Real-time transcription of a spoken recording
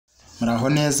Muraho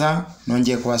neza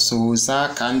nongeye kubasuhuza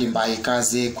kandi mbaye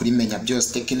ikaze kuri Menya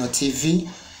Byose Techno TV.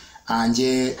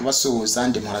 Anje basuhuza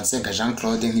ndi Muratsenga Jean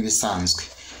Claude nk'ibisanzwe.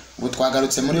 Ubu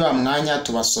twagarutse muri wa mwanya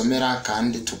tubasomera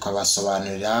kandi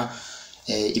tukabasobanurira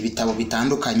ibitabo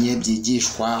bitandukanye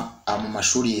byigishwa mu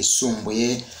mashuri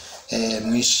yisumbuye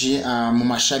mu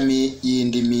mashami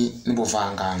y'indimi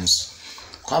n'ubuvanganzo.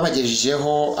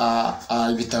 Twabagejejeho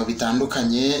ibitabo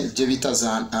bitandukanye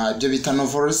byo bita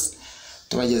novels,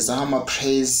 tubagezaho ama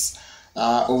plays.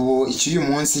 Ubu uyu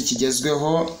munsi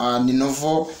kigezweho ni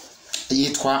novel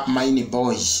yitwa Mine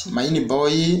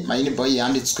Boy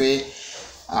yanditswe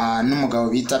n'umugabo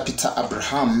bita Peter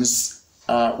Abrahams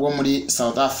wo muri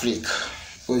South Africa.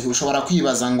 Ushobora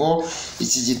kwibaza ngo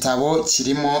iki gitabo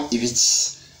kirimo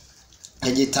ibiki.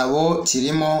 Igitabo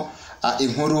kirimo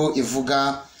inkuru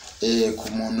ivuga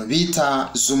ku muntu bita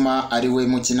Zuma ari we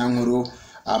mukinankuru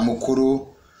mukuru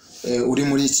uri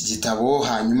muri iki gitabo.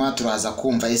 Hanyuma turaza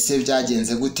kumva ese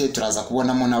byagenze gute, turaza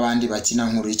kubonamo n'abandi bakina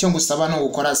nkuru. Icyo ngusaba no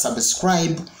gukora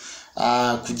subscribe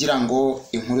kugira ngo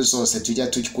inkuru zose tujya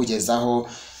tukugezaho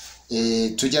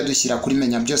tujya dushyira kuri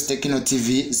Menya Byose Techno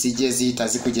TV zijye zihita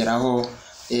zikugeraho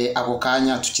ako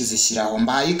kanya tukizishyiraho.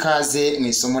 Mbaye ikaze mu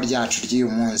isomo ryacu ry'uyu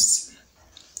munsi.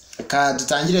 Ka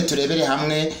dutangire turebere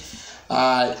hamwe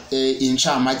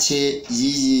incamake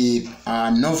y'iyi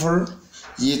novel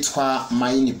yitwa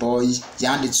Mine Boy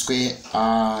yanditswe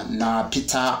na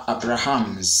Peter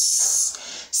Abrahams.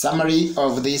 Summary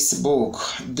of this book.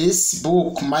 This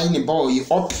book, Mine Boy,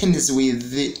 opens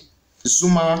with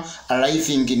Zuma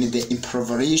arriving in the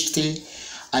impoverished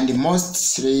and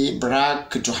mostly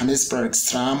black Johannesburg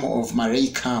slum of Malay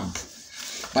Camp.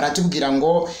 Baratubwira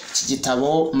ngo iki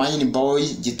gitabo Mine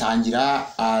Boy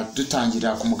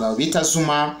dutangira ku mugabo bita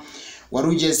Zuma wari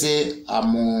ugeze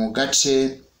mu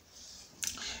gace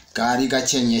kari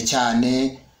gakenye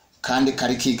cyane kandi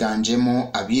kari kiganjemo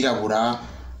abirabura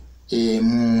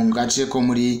mu gace ko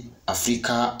muri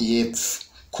Afrika y'Epfo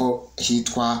ko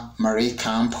hitwa Malay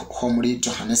Camp ho muri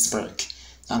Johannesburg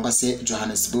cyangwa se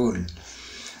Johannesburg.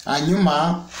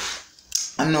 Hanyuma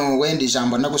hano wenda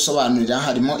ijambo no gusobanurira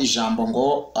harimo ijambo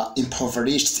ngo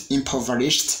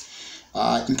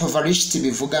impoverished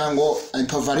bivuga ngo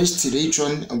impoverished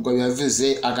region, ubwo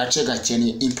bivuze agace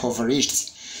gakennye.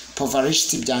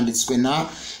 Impoverished byanditswe na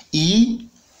I,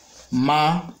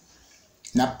 ma,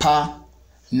 na pa,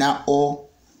 na o,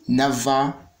 na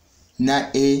va, na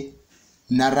e,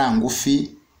 na rangufi,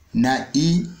 na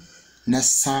i, na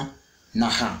sa, na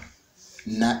ha,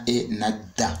 na e, na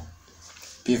da.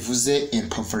 Bivuze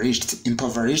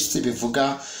impoverished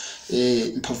bivuga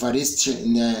impoverished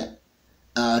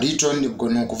region, ubwo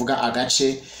no kuvuga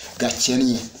agace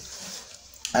gakennye.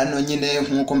 Hano nyine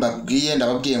nkuko ndababwiye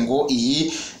ngo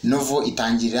iyi novel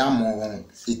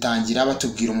itangira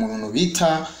batubwira umuntu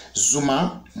bita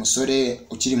Zuma, musore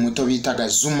ukiri muto bitaga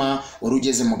Zuma wari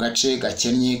ugeze mu gace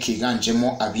gakennye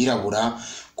kiganjemo abirabura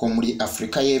ko muri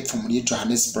Afrika y'Epfo muri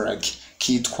Johannesburg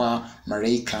kitwa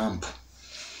Malay Camp.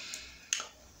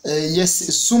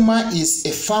 Yes, Zuma is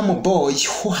a farm boy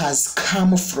who has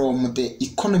come from the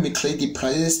economically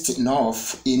depressed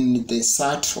north in the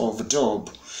search of job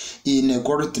in a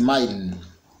gold mine.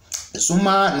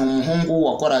 Zuma ni umuhungu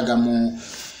wakoraga mu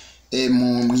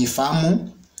ifamu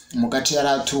mu gace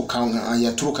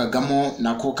yaturukagamo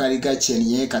nako kari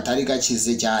gakennye katari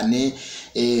gakize cyane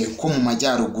ko mu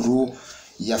majyaruguru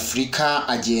y'Afrika,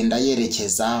 agenda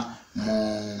yerekeza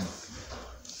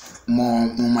mu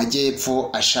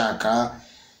majyepfo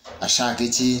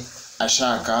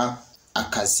ashaka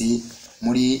akazi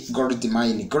muri gold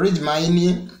mine.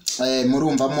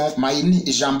 Murumvamo mine,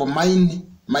 ijambo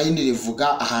mine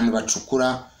rivuga ahantu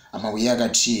bacukura amabuye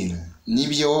y'agaciro.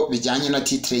 Nibyo bijyanye na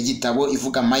titre y'igitabo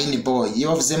ivuga Mine Boy. Iyo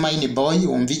bavuze Mine Boy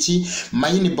wumva iki?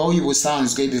 Mine Boy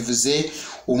ubusanzwe bivuze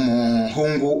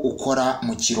umuhungu ukora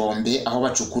mu kirombe aho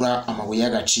bacukura amabuye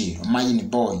y'agaciro. Mine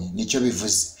Boy nicyo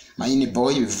bivuze. Mine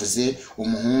Boy bivuze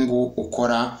umuhungu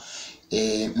ukora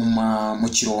mu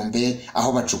kirombe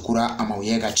aho bacukura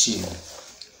amabuye y'agaciro.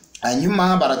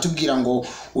 Hanyuma baratubwira ngo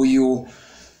uyu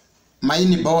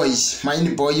Mine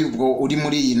Boy ubwo uri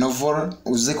muri iyi novel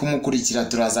uze kumukurikira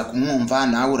turaza kumwumva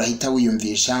nawe urahita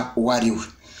wiyumvisha uwo ari we.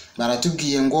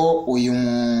 Baratubwiye ngo uyu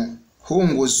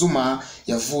muhungu Zuma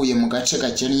yavuye mu gace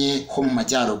gakennye ho mu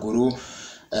majyaruguru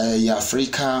ya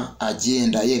Afrika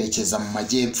agenda yerekeza mu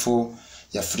majyepfo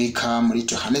y'Afrika muri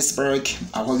Johannesburg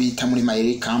aho bita muri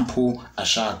Malay Camp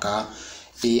ashaka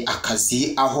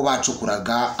akazi aho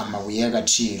bacukuraga amabuye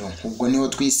y'agaciro. Ubwo niho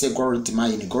twise gold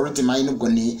mine ubwo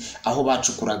ni aho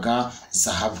bacukuraga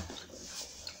zahabu.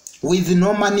 With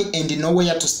no money and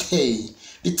nowhere to stay,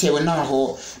 bitewe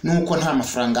naho nuko nta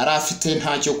mafaranga yari afite,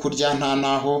 nta cyo kurya, nta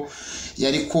naho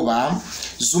yari kuba.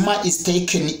 Zuma is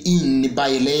taken in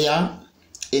by Leah,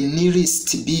 a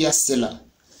nearest beer seller.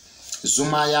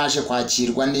 Zuma yaje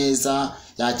kwakirwa neza,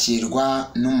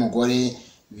 yakirwa n'umugore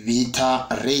bita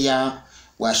Leah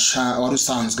wari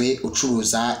usanzwe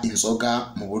ucuruza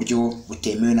inzoga mu buryo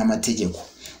butemewe n'amategeko.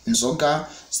 Inzoga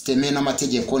zitemewe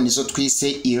n'amategeko nizo twise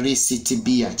illicit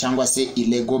beer cyangwa se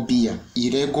illegal beer.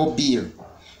 Illegal beer,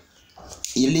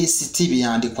 illicit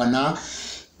biyandikwa na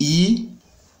I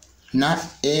na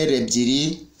R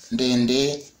ebyiri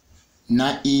ndende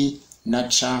na I na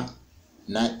C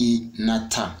na I na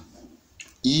T.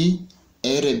 I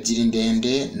R ebyiri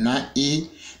ndende na I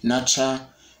na C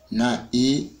na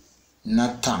I na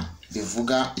T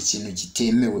bivuga ikintu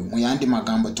kitemewe. Mu yandi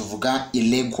magambo tuvuga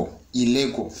illegal.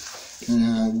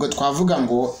 Ubwo twavuga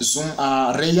ngo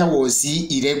Leah was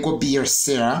illegal beer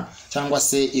seller cyangwa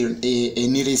se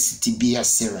illicit beer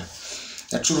seller.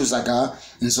 Yacuruzaga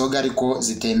inzoga ariko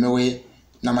zitemewe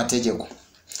n'amategeko.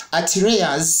 At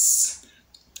Leah's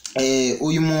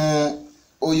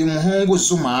uyu muhungu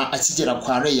Zuma akigera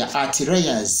kwa Leah, at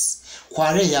Leah's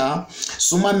kwa Leah,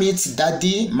 Zuma meets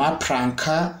Daddy,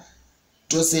 Mapranka,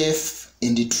 Joseph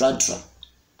and Tratra,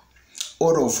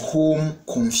 all of whom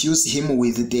confuse him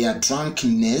with their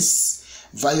drunkenness,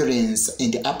 violence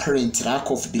and apparent lack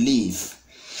of belief.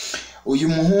 Uyu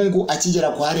muhungu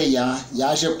akigera kwa Leah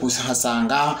yaje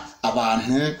kuhasanga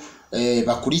abantu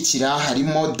bakurikira,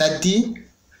 harimo Daddy,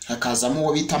 hakazamo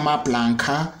uwo bita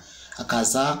Mapranka,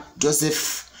 hakaza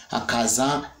Joseph,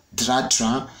 hakaza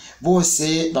Tratra.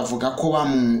 Bose bavuga ko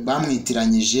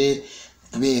bamwitiranyije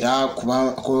kubera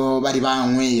ko bari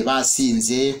banyweye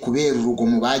basinze, kubera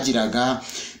urugomo bagiraga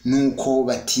nuko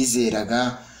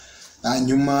batizeraga,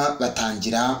 hanyuma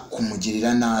batangira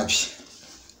kumugirira nabi.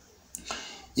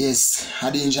 Yes,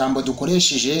 hari ijambo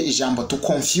dukoresheje, ijambo to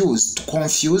confuse. To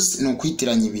confuse ni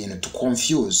ukwitiranya ibintu. To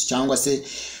confuse cyangwa se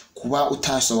kuba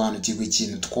utasobanukirwa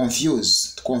ikintu. To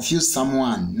confuse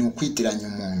someone ni ukwitiranya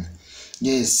umuntu.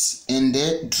 Yes, and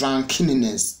the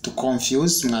drunkenness, to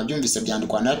confuse, mwabyumvise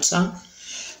byandikwa na C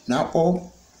na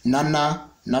O na N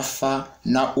na F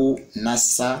na U na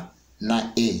S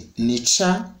na E. Ni C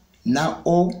na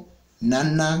O na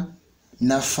N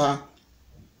na F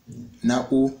na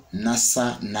U na S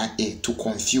na E. To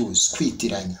confuse,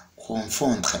 kwitiranya,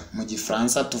 confondre. Mu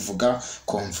gifaransa tuvuga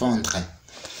confondre.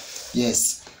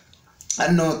 Yes.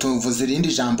 Hano tuvuze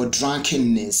irindi jambo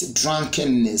drunkenness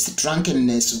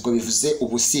ubwo bivuze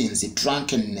ubusinzi.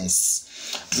 Drunkenness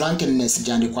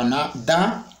byandikwa na D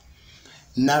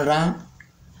na R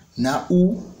na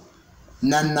U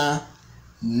na N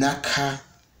na K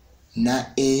na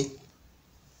E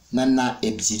na N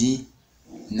ebyiri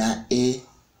na E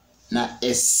na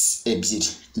S ebyiri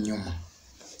inyuma.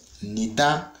 Ni D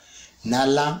na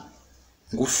L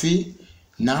ngufi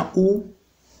na U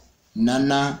na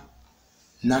N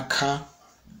na K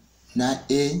na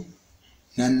E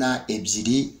na N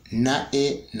ebyiri na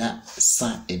E na S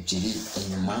ebyiri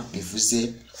inyuma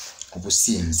bivuze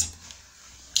ubusinzi.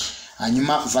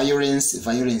 Hanyuma violence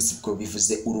ubwo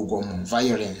bivuze urugomo.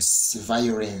 Violent.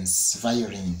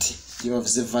 Iyo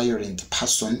bavuze violent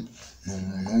person ni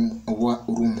umuntu uba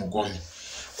uri umugome,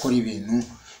 ukora ibintu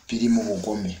biri mu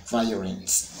bugome.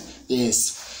 Violence.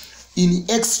 Yes. In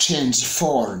exchange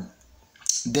for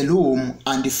the room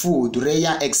and the food,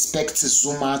 Leah expects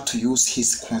Zuma to use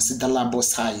his considerable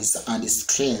size and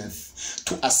strength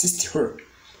to assist her.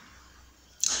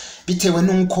 Bitewe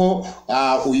nuko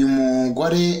uyu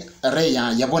mugore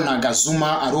Leah yabonaga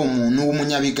Zuma ari umuntu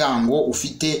w'umunyabigango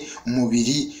ufite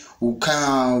umubiri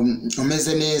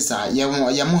umeze neza,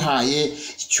 yamuhaye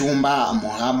icyumba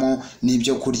amuhamo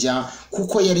n'ibyo kurya,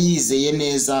 kuko yari yizeye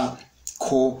neza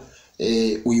ko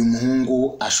uyu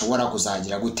muhungu ashobora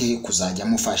kuzajya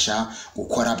amufasha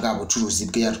gukora bwa bucuruzi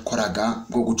bwe yakoraga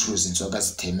bwo gucuruza inzoga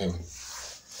zitemewe.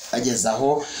 Ageze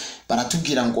aho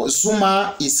baratubwira ngo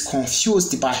Zuma is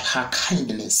confused by her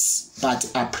kindness but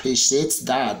appreciates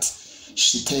that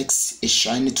she takes a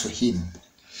shine to him.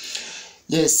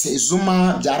 Yes,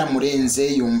 Zuma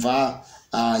byaramurenze, yumva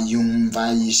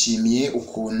yishimiye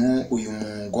ukuntu uyu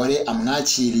mugore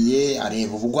amwakiriye,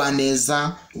 areba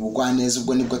ubugwaneza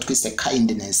ubwo nibwo twise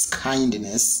kindness.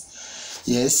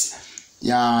 Yes,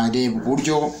 yareba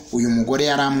uburyo uyu mugore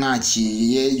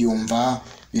yaramwakiriye, yumva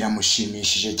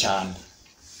biramushimishije cyane.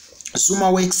 Zuma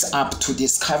wakes up to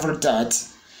discover that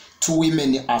two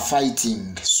women are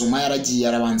fighting. Zuma yaragiye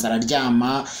arabanza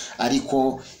araryama,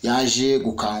 ariko yaje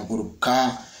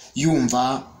gukanguruka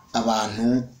yumva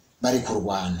abantu bari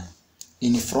kurwana.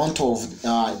 In front of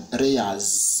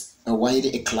Leah's while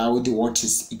a cloud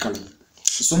watches eagerly.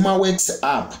 Zuma wakes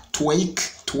up. To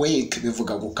wake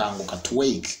bivuga gukanguka. To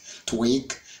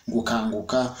wake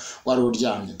gukanguka wari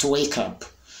uryamye. To wake up.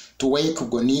 To wake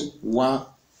ubwo ni wa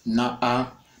na a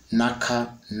na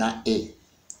ka na e.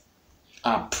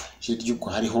 Up. Hirya ubwo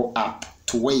hariho up.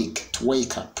 To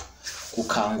wake up.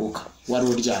 Gukanguka wari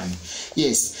uryamye.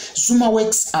 Yes, Zuma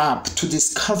wakes up to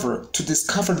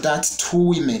discover that two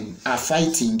women are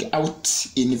fighting out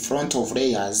in front of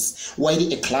layers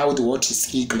while a cloud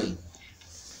watches eagerly.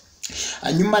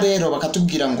 Hanyuma rero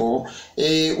bakatubwira ngo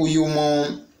uyu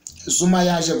Zuma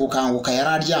yaje gukanguka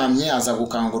yararyamye aza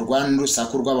gukangurwa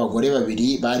n'urusaku rw'abagore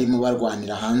babiri barimo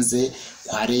barwanira hanze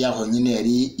kwa Leya aho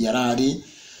nyine yarari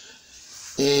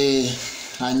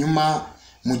hanyuma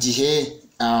mu gihe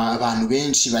abantu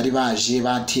benshi bari baje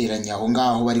bateranye aho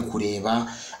ngaho bari kureba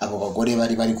abo bagore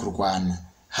bari kurwana.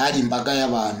 Hari imbaga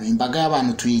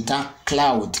y'abantu tuyita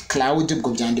cloud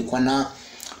ubwo byandikwa na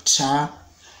cha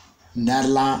na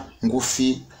la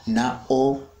ngufi na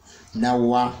o na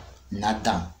wa na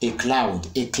da. A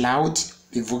cloud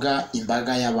bivuga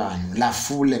imbaga y'abantu. La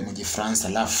foule mu gifaransa,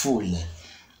 la foule.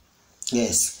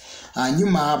 Yes,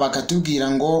 hanyuma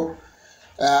bakatubwira ngo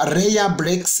Leya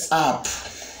breaks up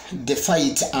the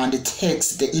fight and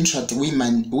takes the injured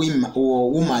woman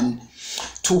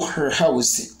to her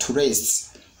house to rest.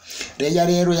 Leya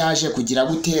rero yaje kugira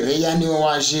gute? Leya niwe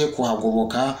waje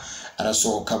kuhagoboka,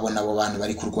 arasohoka abona abo bantu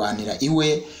bari kurwanira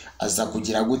iwe, aza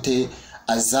kugira gute?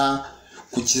 Aza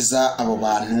kukiza abo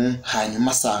bantu.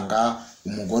 Hanyuma asanga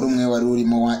umugore umwe wari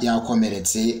urimo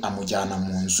yakomeretse, amujyana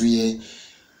mu nzu ye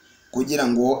kugira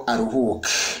ngo aruhuke.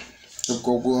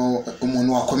 Ubwo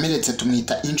umuntu wakomeretse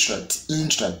tumwita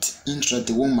injured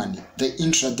woman. The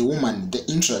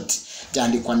injured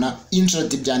byandikwa na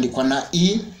byandikwa na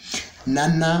i na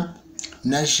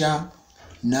na ja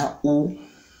na u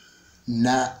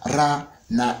na ra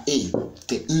na e.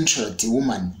 The injured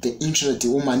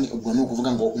woman ubwo ni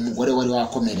ukuvuga ngo umugore wari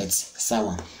wakomeretse.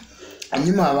 Sawa.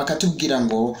 Hanyuma bakatubwira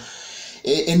ngo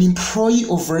an employee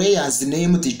of Leya's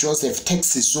named Joseph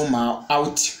takes Zuma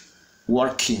out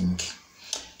working.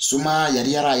 Zuma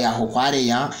yari yarayaho kwa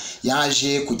Leya,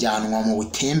 yaje kujyanwa mu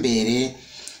butembere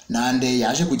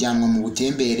yaje kujyanwa mu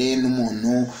butembere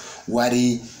n'umuntu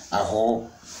wari aho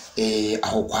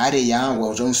kwa Leya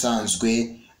waje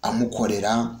usanzwe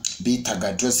amukorera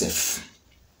bitaga Joseph.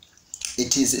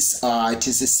 It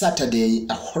is Saturday,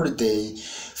 a holiday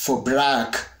for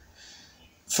black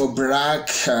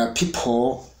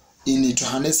people in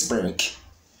Johannesburg.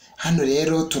 Hano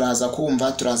rero turaza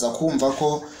kumva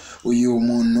ko uyu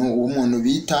umuntu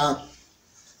bita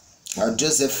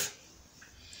Joseph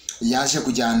yaje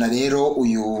kujyana rero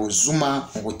uyu Zuma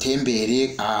mu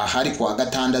butembere hari kwa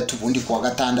gatandatu, ubundi kwa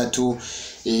gatandatu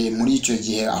muri icyo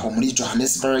gihe aho muri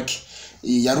Johannesburg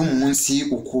yari umunsi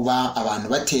ukuba abantu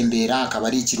batembera, akaba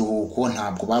ari ikiruhuko,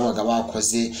 ntabwo babaga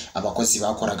bakoze, abakozi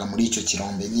bakoraga muri icyo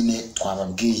kirombe nyine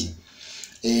twababwiye.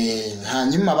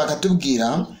 Hanyuma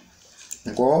bakatubwira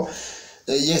ngo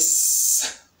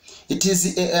yes, it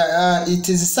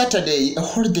is Saturday, a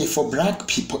holiday for black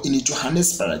people in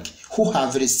Johannesburg who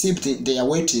have received their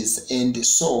wages and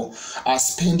so are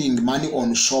spending money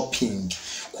on shopping.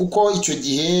 Kuko icyo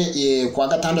gihe kwa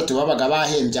gatandatu babaga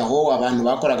bahembye aho abantu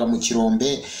bakoraga mu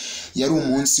kirombe, yari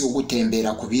umunsi wo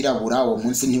gutembera kubirabura. Uwo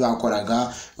munsi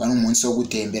ntibakoraga, wari umunsi wo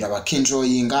gutembera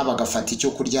bakenjoyinga, bagafata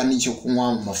icyo kurya n'icyo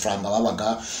kunywa mu mafaranga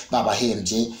babaga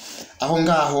babahembye aho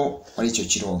ngaho muri icyo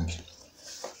kirombe.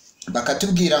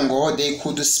 Bakatubwira ngo they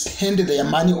could spend their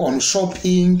money on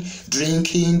shopping,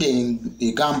 drinking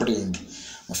and gambling.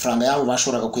 Amafaranga yabo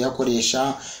bashoboraga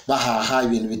kuyakoresha bahaha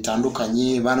ibintu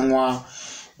bitandukanye, banywa,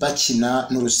 bakina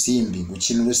n'urusimbi.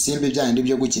 Gukina urusimbi byandi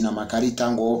byo gukina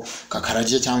amakarita ngo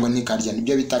kakarajye cyangwa ntikarya,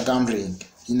 nibyo bita gambling.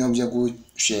 Ino byo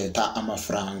gusheta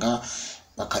amafaranga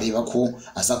bakareba ko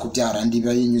aza kubyara ndi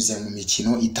bayinyuze mu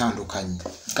mikino itandukanye.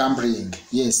 Gambling.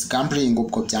 Yes, gambling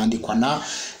ubwo byandikwa na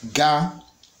ga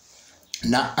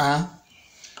na a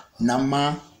na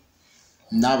ma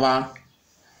na ba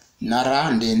na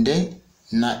ra ndende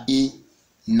na i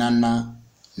na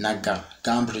na ga.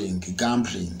 Gambling.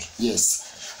 Yes.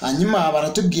 Hanyuma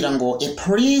baratubwira ngo a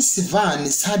police van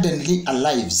suddenly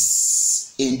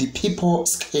arrives and people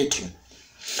scatter.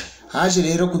 Haje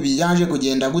rero kubiyaje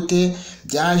kugenda gute?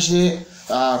 Byaje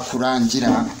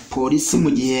kurangira polisi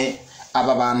mu gihe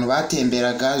aba bantu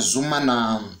batemberaga Zuma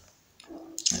na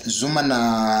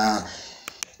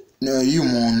uyu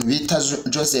muntu bita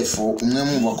Joseph, umwe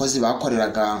mu bakozi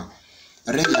bakoreraga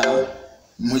Leya,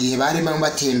 mu gihe bari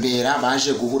batembera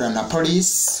baje guhura na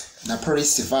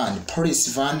police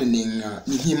van ni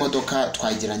nk'imodoka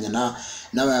twageranya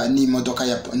n'imodoka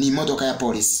ya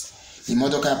polisi.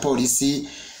 Imodoka ya polisi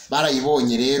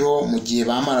barayibonye rero mu gihe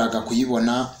bamaraga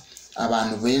kuyibona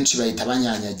abantu benshi bahita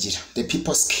banyanyagira. The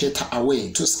people scatter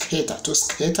away. To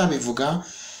scatter bivuga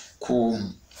ku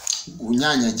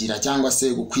gunyanyagira cyangwa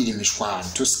se gukwira imishwaro.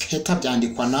 To scatter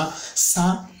byandikwa na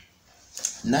sa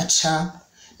na cha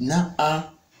na a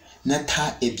na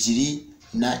ta ebyiri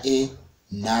na e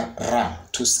na ra.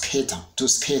 To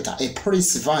scatter. A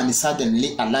police van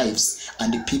suddenly arrives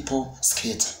and the people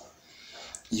scatter.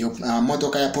 Iyo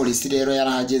modoka ya polisi rero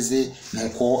yarahageze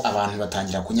nuko abantu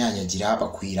batangira kunyanyagira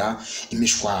bakwira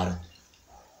imishwaro.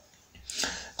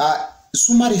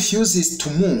 Zuma refuses to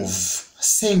move,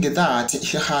 saying that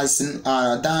he has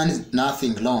done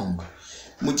nothing wrong.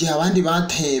 Mu gihe abandi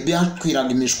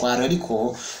bakwiraga imishwaro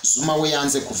ariko Zuma we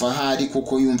yanze kuva hari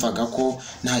kuko yumvaga ko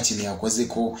nta kintu yakoze,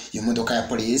 ko iyo modoka ya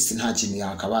polisi nta kintu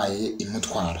yakabaye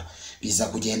imutwara. Biza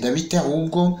kugenda bite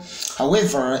ahubwo.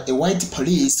 However, a white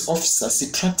police officer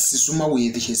strikes Zuma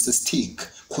with his stick,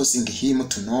 causing him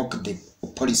to knock the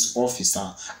police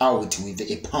officer out with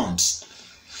a punch.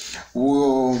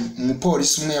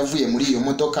 Umupolisi umwe yavuye muri iyo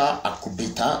modoka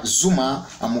akubita Zuma,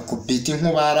 amukubita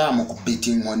inkubara,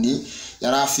 amukubita inkoni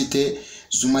yari afite.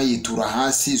 Zuma yitura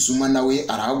hasi, Zuma nawe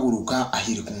arahaguruka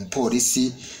ahirika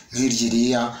umupolisi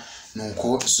nk'iryiriya,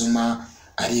 nuko Zuma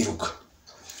ariruka.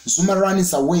 Zuma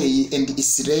runs away and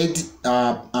is led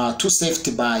to safety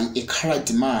by a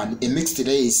colored man, a mixed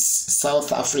race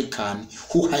South African,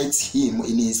 who hides him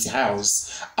in his house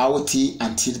out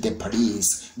until the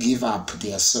police give up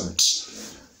their search.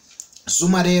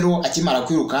 Zuma rero akimara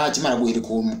kwiruka, akimara guhirika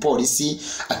umupolisi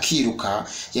akiruka,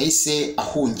 yahise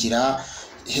ahungira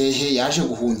hehe. Yaje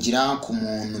guhungira ku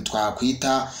muntu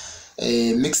twakwita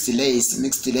mixed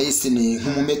race ni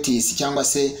nk'umumetisi cyangwa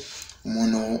se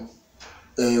umuntu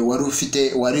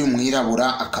wari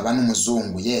umwirabura akaba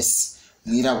n'umuzungu. Yes,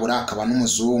 mwirabura akaba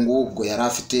n'umuzungu. Ubwo yari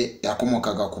afite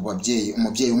yakomokaga ku babyeyi,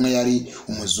 umubyeyi umwe yari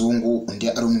umuzungu undi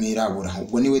ari umwirabura.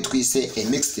 Ubwo niwe twise a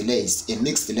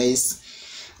mixed race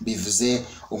bivuze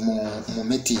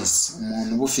umumetisi,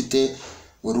 umuntu ufite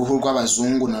uruhu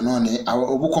rw'abazungu nanone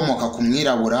ubukomoka ku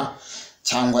mwirabura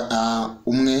cyangwa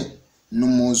umwe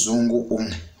n'umuzungu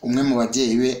umwe mu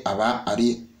babyeyi be aba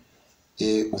ari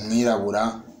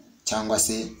umwirabura cyangwa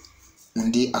se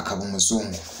undi akaba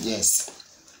umuzungu. Yes.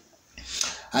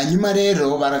 Hanyuma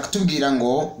rero barakutubwira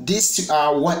ngo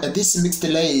this mixed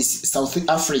race South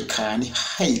African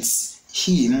hides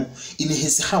him in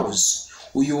his house.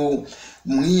 Uyu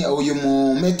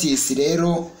mumetisi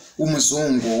rero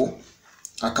w'umuzungu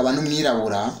akaba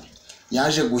n'umwirabura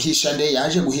yaje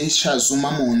guhisha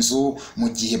Zuma mu nzu mu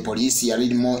gihe polisi yari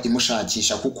irimo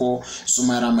imushakisha, kuko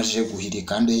Zuma yari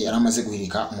amaze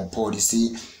guhirika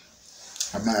umupolisi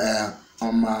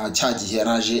cya gihe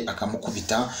yaraje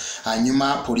akamukubita.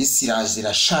 Hanyuma polisi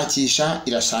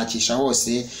irashakisha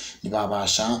hose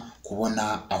ntibabasha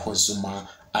kubona aho Zuma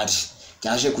ari.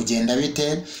 Byaje kugenda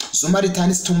bite? Zuma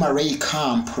returns to Malay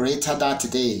camp later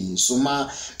that day.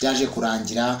 Zuma byaje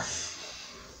kurangira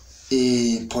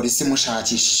polisi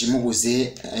mushakishije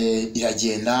imubuze,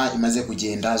 iragenda. Imaze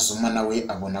kugenda Zuma nawe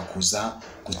abona kuza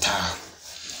gutaha.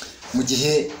 Mu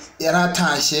gihe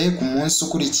yaratashye ku munsi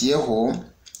ukurikiyeho,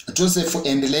 Joseph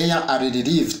and Leah are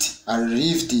relieved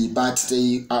but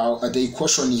they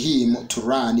caution him to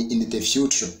run in the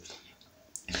future.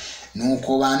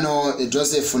 Nuko bano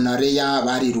Joseph na Leah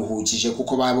bariruhukije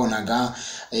kuko babonaga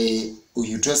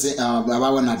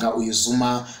uyu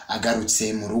Zuma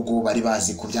agarutse mu rugo. Bari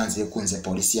bazi ko byanze kunze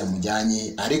polisi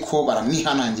yamujyanye, ariko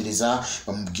baramwihanangiriza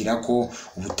bamubwira ko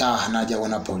ubutaha najya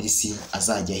abona polisi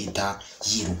azajya ahita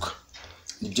yiruka.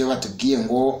 Nibyo batubwiye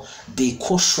ngo they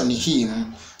caution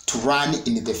him to run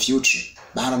in the future.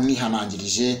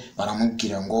 Baramwihanangirije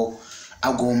baramubwira ngo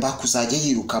agomba kuzajya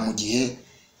yiruka mu gihe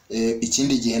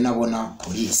ikindi gihe nabona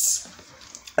polisi.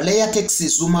 Leah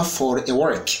takes Zuma for a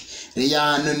work.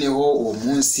 Leah noneho uwo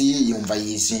munsi yumva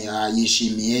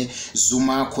yishimiye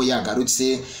Zuma ko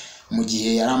yagarutse mu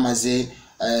gihe yaramaze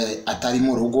atari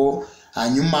mu rugo.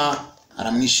 Hanyuma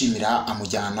aramwishimira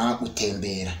amujyana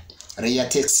gutembera. Leah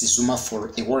takes Zuma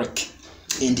for a work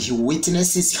and he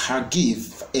witnesses her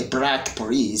give a black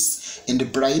police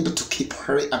and bribe to keep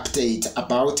her update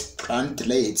about planned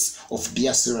rates of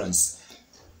beer sellers.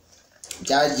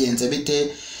 Byagenze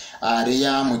bite?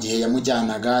 Leah mu gihe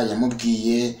yamujyanaga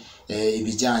yamubwiye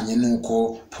ibijyanye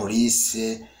nuko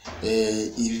polisi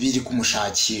ibiri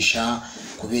kumushakisha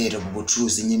kubera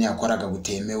ubucuruzi nyine yakoraga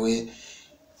butemewe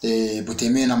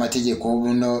n'amategeko.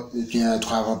 Buno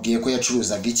twababwiye ko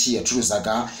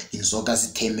yacuruzaga inzoga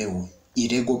zitemewe.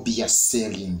 illegal beer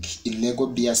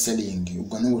selling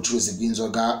ubwo n'ubucuruzi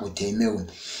bw'inzoga butemewe.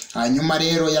 Hanyuma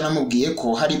rero yanamubwiye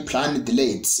ko hari planned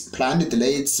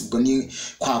raids ubwo ni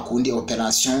kwa kundi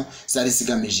operation zari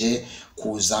zigamije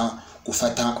kuza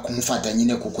kumufata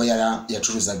nyine kuko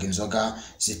yacuruzaga inzoga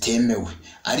zitemewe.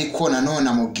 Ariko nanone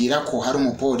amubwira ko hari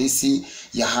umupolisi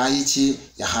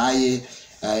yahaye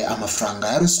amafaranga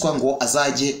ya ruswa ngo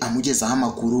azajye amugezaho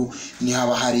amakuru ni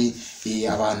haba hari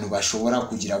abantu bashobora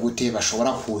kugira gute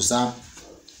bashobora kuza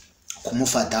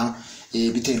kumufata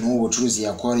bitewe n'ubu bucuruzi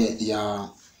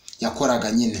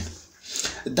yakoraga nyine.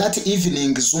 That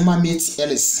evening Zuma meets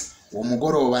Elisa. Uwo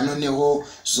mugoroba noneho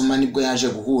Zuma nibwo yaje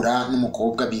guhura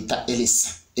n'umukobwa bita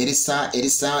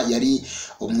Elisa yari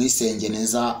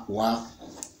umwisengeneza wa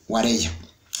Leya.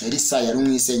 Elisa yari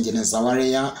umwisengeneza wa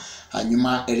Leya.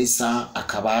 Hanyuma Elisa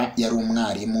akaba yari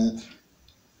umwarimu,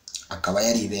 akaba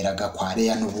yariberaga kwa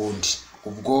Leya n'ubundi.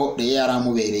 Ubwo Leya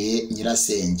yaramubereye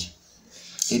nyirasenge.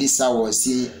 Elisa was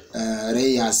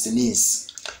Leya's niece.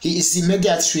 He is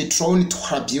immediately drawn to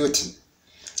her beauty.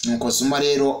 Nuko Zuma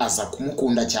rero aza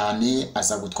kumukunda cyane,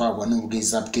 aza gutwarwa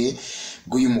n'ubwiza bwe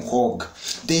bw'uyu mukobwa.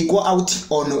 They go out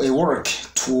on a walk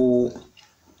to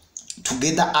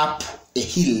gather up a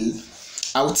hill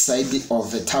outside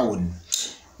of the town.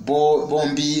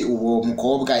 Bombi uwo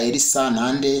mukobwa Elisa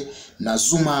nande na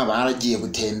Zuma baragiye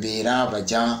gutembera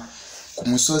bajya ku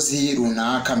musozi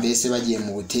runaka, mbese bagiye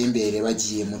mu butembere,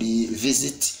 bagiye muri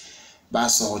visit,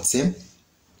 basohotse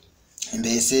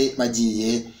mbese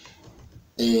bagiye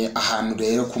ahantu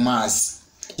rero ku mazi.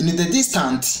 In the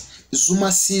distance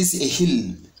Zuma sees a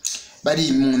hill.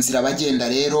 Bari mu nzira bagenda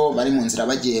rero,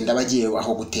 bagiye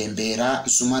aho gutembera.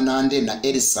 Zuma nande na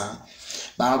Elisa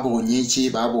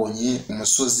babonye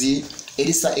umusozi.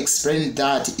 Elisa explained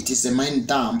that it is a mine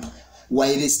dump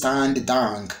while stand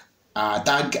dug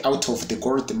out of the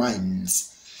gold mines.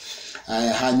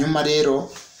 Hanyuma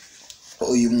rero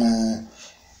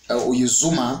uyu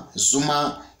Zuma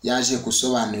yaje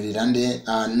gusobanurira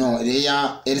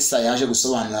Elisa yaje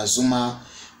gusobanurira Zuma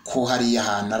ko hari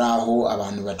ahantu araho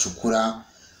abantu bacukura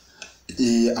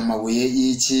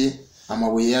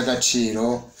amabuye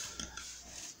y'agaciro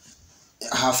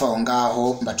hafi aho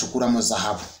ngaho bacukuramo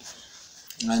zahabu.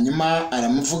 Hanyuma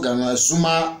aramuvuga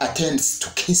Zuma attempts to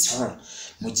kiss her.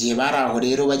 Mu gihe baraho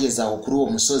rero bageze aho kuri uwo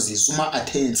musozi, Zuma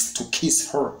attempts to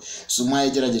kiss her. Zuma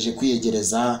yagerageje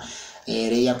kwiyegereza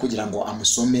Leya kugira ngo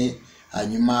amusome.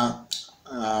 Hanyuma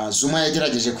Zuma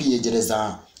yagerageje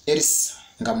kwiyegereza Elisa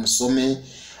ngo amusome,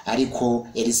 ariko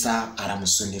Elisa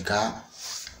aramusunika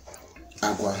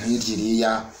agwa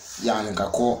nk'iririya yanga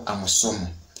ko amusoma.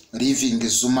 Leaving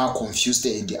Zuma confused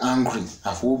and angry,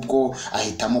 ahubwo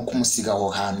ahitamo kumusiga aho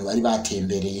hantu bari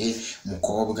batembereye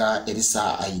umukobwa.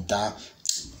 Elisa ahita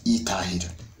yitahira.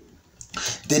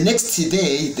 The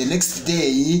next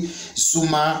day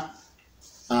Zuma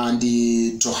and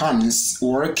Johannes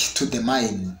work to the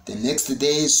mine. The next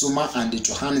day Zuma and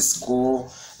Johannes go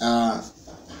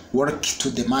work to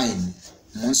the mine.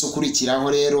 Umunsi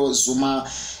ukurikiraho rero Zuma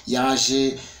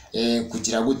yaje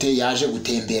kugira gute, yaje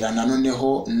gutemberana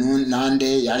noneho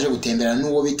nande yaje gutemberana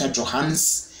n'uwo bita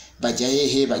Johannes. Bajya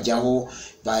hehe? Bajyaho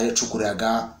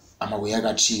baracukuraga amabuye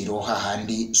y'agaciro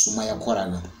hahandi Zuma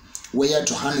yakoraga, where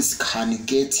Johannes can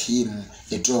get him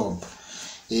a job.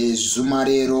 Zuma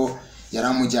rero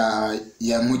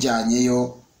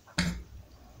yamujyanyeyo.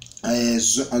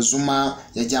 Zuma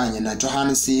yajyanye na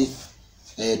Johannes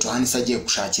agiye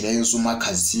gushakirayo Zuma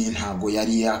akazi. Ntabwo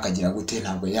yari akagira gute,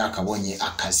 ntabwo yakabonye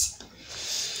akazi.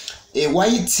 A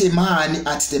white man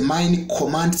at the mine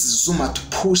commands Zuma to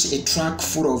push a truck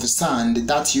full of sand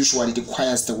that usually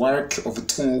requires the work of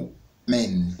 2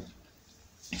 men.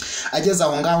 Ageze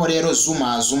aho ngaho rero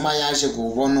Zuma yaje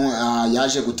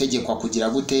gutegekwa kugira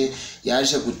gute,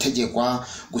 yaje gutegekwa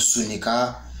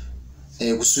gusunika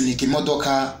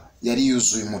imodoka yari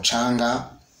yuzuye umucanga.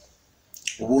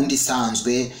 Ubundi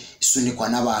sanzwe isunikwa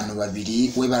n'abantu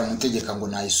babiri, we baramutegeka ngo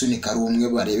nayisunika ari umwe,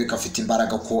 barebe ko afite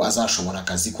imbaraga ko azashobora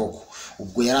akazi koko.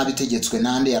 Ubwo yarabitegetswe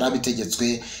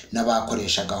yarabitegetswe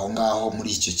n'abakoreshaga aho ngaho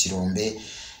muri icyo kirombe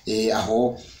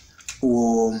aho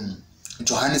uwo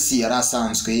Johannes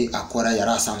yarasanzwe akora,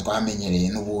 yarasanzwe amenyereye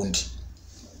n'ubundi.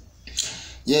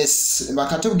 Yes,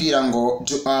 bakatubwira ngo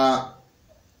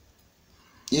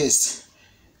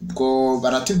go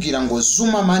baratubwira ngo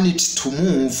Zuma managed to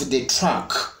move the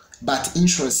truck but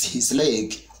injured his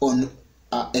leg on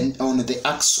the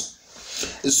axle.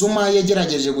 Zuma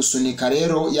yagerageje gusunika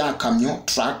rero ya kamyo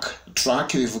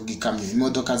truck bivuga ikamyo,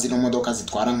 imodoka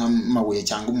zitwara nk'amabuye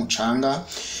cyangwa umucanga.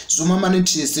 Zuma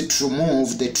managed to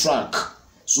move the truck.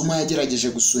 Zuma yagerageje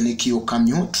gusunika iyo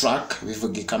kamyo, truck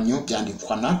bivuga ikamyo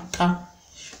byandikwa na ta,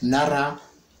 na ra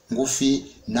ngufi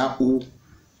na u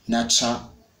na ca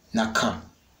na ka.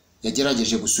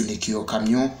 Yagerageje gusunika iyo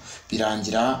kamyo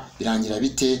birangira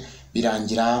bite?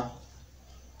 Birangira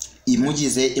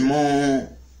imugize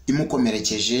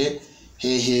imukomerekeje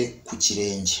hehe? Ku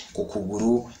kirenge, ku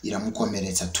kuguru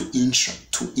iramukomeretsa. To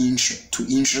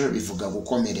injure bivuga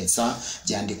gukomeretsa,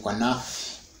 byandikwa na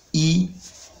i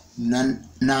na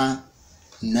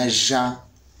ja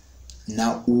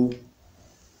na u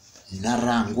na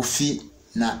ra ngufi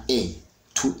na e.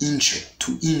 To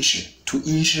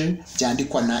injure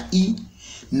byandikwa na i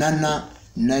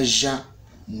na ja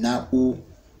na u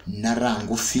na ra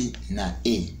ngufi na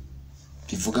e,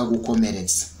 bivuga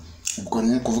gukomeretsa. Ubwo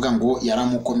ni ukuvuga ngo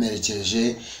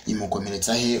yaramukomerekeje,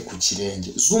 imukomeretsa he? Ku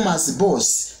kirenge. Zuma's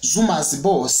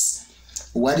boss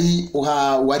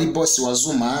wari boss wa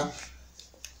Zuma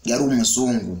yari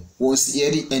umuzungu, was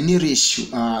an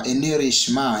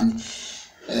Irishman,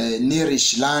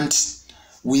 Irishland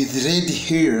with red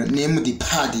hair named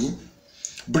Paddy,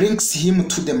 brings him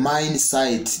to the mine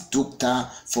site doctor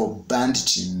for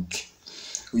bandaging.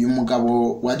 Uyu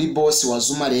mugabo wari boss wa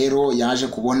Zuma rero yaje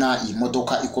kubona iyi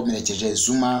modoka ikomerekeje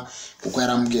Zuma kuko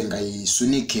yaramubwiye ngo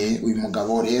yisunike. Uyu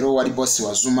mugabo rero wari boss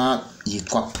wa Zuma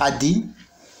yitwa Paddy,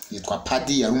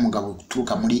 yari umugabo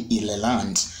uturuka muri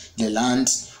Ireland.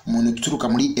 Umuntu uturuka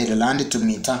muri Ireland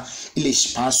tumwita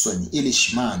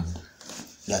Irishman,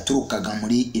 yaturukaga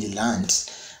muri Ireland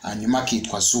hanyuma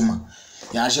akitwa Zuma.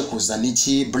 Yaje kuzana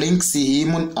iki? Brings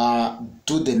him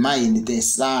to the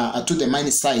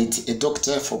mine site a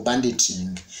doctor for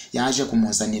bandaging. Yaje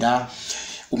kumuzanira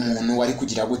umuntu wari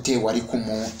kugira gute? Wari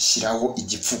kumushyiraho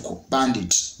igipfuko.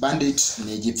 Bandage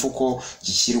ni igipfuko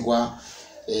gishyirwa,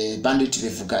 bandage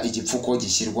bivuga igipfuko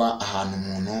gishyirwa ahantu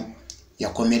umuntu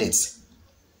yakomeretse.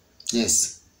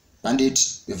 Yes, bandage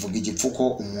bivuga igipfuko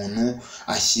umuntu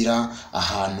ashyira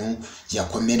ahantu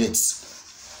yakomeretse.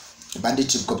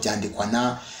 Bandage ubwo byandikwa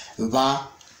na ba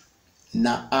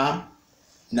na a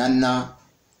na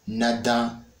na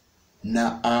da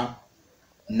na a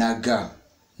na ga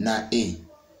na e.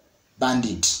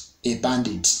 Bandage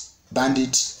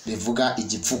bivuga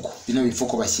igipfuko. Bino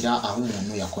bipfuko bashyira aho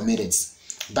umuntu yakomeretse.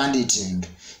 Bandaging.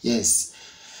 Yes.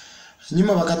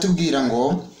 Nyuma bakatubwira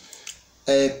ngo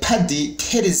Paddy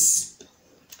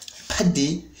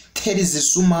tells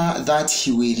Zuma that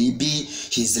he will be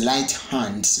his right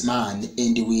hand man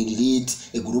and will lead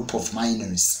a group of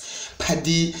miners.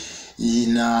 Paddy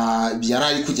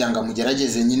yarari kugira ngo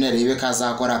amugerageze nyine arebe ko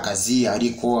azakora akazi,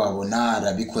 ariko abona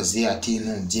arabikoze ati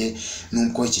nubye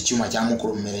nubwo iki cyuma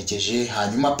cyamukomerekeje.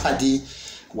 Hanyuma Paddy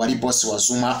wari boss wa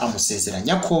Zuma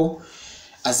amusezeranya ko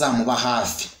azamuba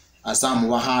hafi,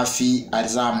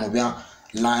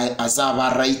 azaba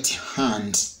right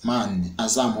hand man,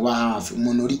 azamuba hafi.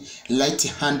 Umuntu uri right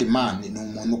hand man ni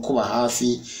umuntu kuba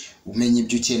hafi, umenya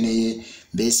ibyo ukeneye,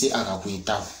 mbese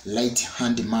akakwitaho. Right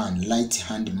hand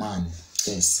man.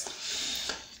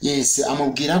 Yes,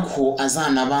 amubwira ko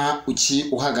azanaba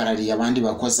uhagarariye abandi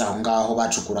bakozi aho ngaho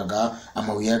bacukuraga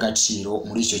amabuye y'agaciro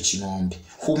muri icyo kinombe.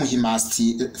 Whom he must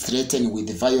threaten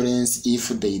with violence if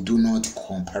they do not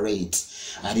cooperate.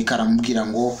 Ariko aramubwira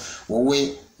ngo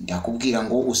wowe ndakubwira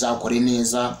ngo uzakore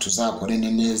neza,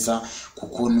 tuzakorene neza,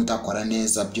 kuko nudakora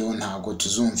neza byo ntago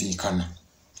tuzumvikana.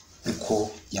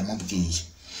 Uko yamubwiye.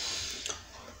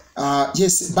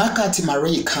 Yes, back at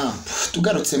Marey camp.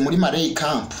 Tugarutse muri Marey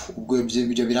camp. Ubwo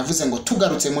ibyo biravuze ngo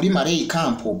tugarutse muri Marey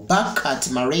camp. Back at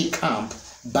Marey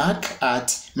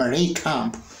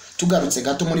camp. Tugarutse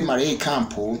gato muri Marey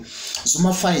camp.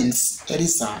 Zuma finds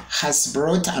Elisa has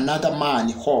brought another man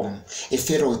home, a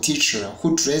fellow teacher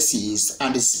who dresses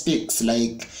and speaks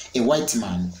like a white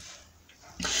man.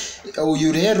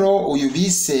 Uyu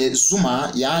bise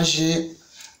Zuma yaje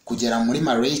kugera muri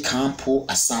Marey camp,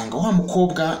 asanga wa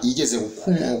mukobwa yigeze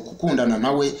gukundana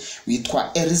nawe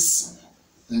witwa Elisa.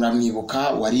 Muramwibuka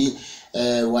wari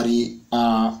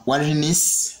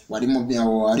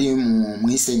mu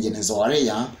isengenezo wa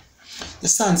Leya.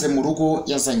 Yasanze mu rugo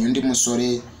yazanye undi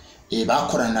musore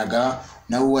bakoranaga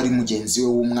nawe wari mugenzi we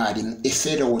w'umwarimu. A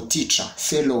fellow teacher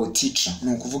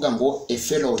ni ukuvuga ngo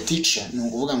ni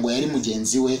ukuvuga ngo yari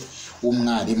mugenzi we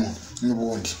w'umwarimu.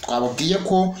 N'ubundi twababwiye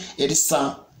ko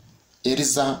Elisa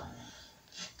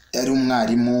yari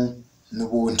umwarimu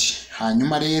n'ubundi.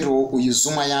 Hanyuma rero uyu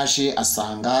Zuma yaje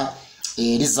asanga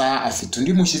Elisa afite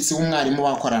undi mushyitsi w'umwarimu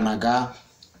bakoranaga,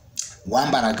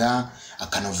 wambaraga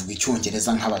akanavuga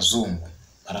icyongereza nk'abazungu.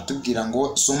 Baratubwira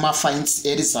ngo Zuma finds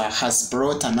Elisa has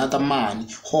brought another man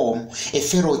home, a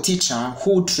fellow teacher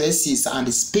who dresses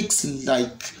and speaks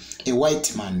like a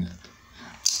white man.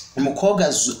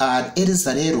 umukobwa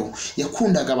Elsa rero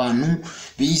yakundaga abantu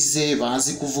bize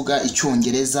bazi kuvuga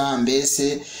icyongereza,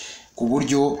 mbese ku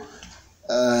buryo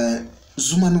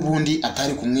Zuma n'ubundi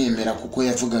atari kumwemera kuko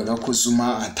yavugaga ko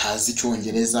Zuma atazi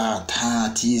icyongereza,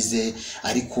 atatize,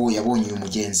 ariko yabonye uyu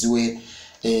mugenzi we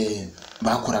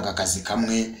bakoraga akazi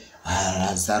kamwe,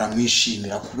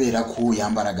 aramwishimira kubera ko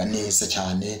yambaraga neza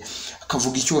cyane,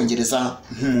 akavuga icyongereza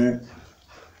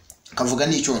akavuga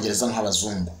n'icyongereza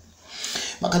nk'abazungu.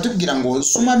 Bakatubwira ngo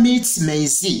Zuma meets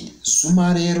Maisie.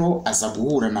 Zuma rero aza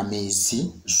guhura na Maisie.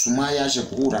 Zuma yaje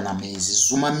guhura na Maisie.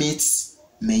 Zuma meets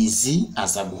Maisie,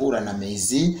 aza guhura na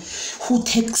Maisie, who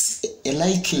takes a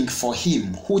liking for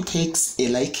him.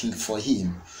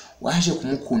 Waje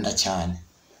kumukunda cyane.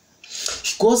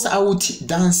 He goes out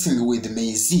dancing with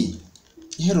Maisie.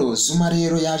 Rero Zuma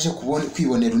rero yaje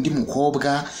kwibonera undi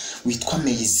mukobwa witwa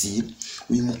Maisie.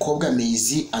 Uyu mukobwa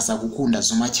Maisie aza gukunda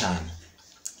Zuma cyane.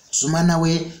 Zuma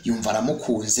nawe yumva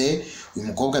aramukunze. Uyu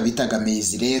mukobwa bitaga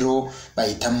Maisie rero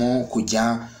bahitamo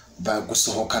kujya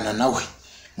gusohokana nawe.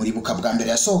 Muri buka bwa mbere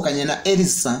yasohokanye na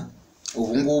Elsa,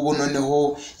 ubu ngubu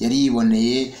noneho yari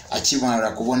yiboneye,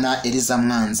 akimara kubona Elsa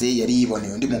mwanze, yari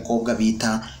yiboneye undi mukobwa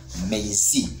bita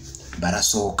Maisie.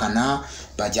 Barasohokana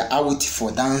bajya out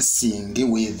for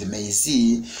dancing with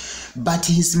Maisie, but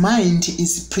his mind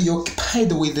is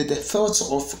preoccupied with the thoughts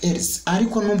of Elsa.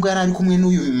 Ariko nubwo yari ari kumwe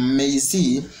n'uyu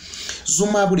Maisie,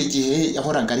 Zuma buri gihe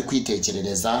yahoraga ari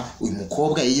kwitekerereza uyu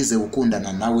mukobwa yigeze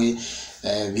gukundana nawe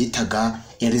bitaga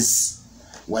Elsa,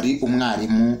 wari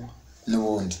umwarimu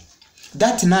n'ubundi.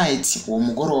 That night, uwo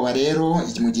mugoroba rero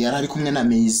mu gihe yari ari kumwe na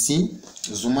Maisie,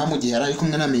 Zuma mu gihe yari ari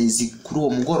kumwe na Maisie kuri uwo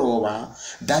mugoroba,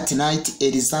 that night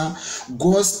Elsa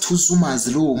goes to Zuma's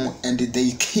room and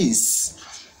they kiss.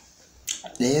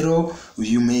 Rero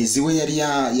uyu Maisie we yari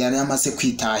amaze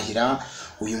kwitahira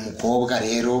uyu mukobwa.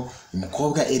 Rero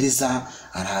umukobwa Elsa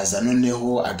araza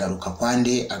noneho agaruka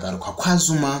kwa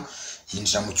Zuma,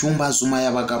 yinjira mu cyumba Zuma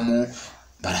yabagamo,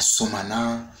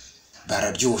 barasomana,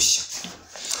 bararyoshya.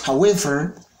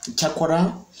 However,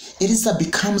 cyakora Elsa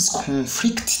becomes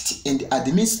conflicted and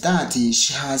admits that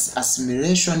she has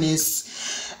aspiration.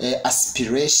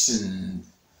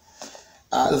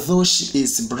 Though she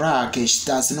is black, she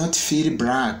does not feel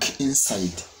black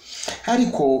inside.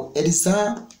 Ariko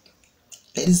Elsa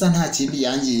nta kindi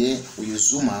yangiye uyu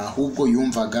Zuma, ahubwo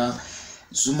yumvaga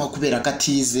Zuma kubera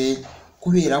katize,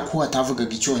 kubera ko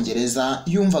atavugaga icyongereza,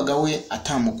 yumvaga we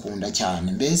atamukunda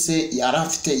cyane. Mbese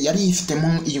yari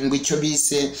ifitemo icyo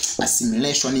bise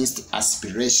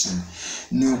aspiration,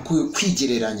 ni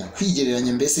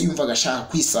kwigereranya, mbese yumvaga ashaka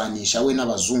kwisanisha we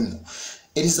n'abazungu.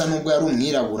 Elsa nubwo yari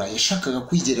umwirabura yashakaga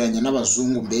kwigereranya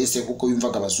n'abazungu, mbese kuko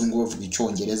yumvaga abazungu bavuga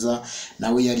icyongereza,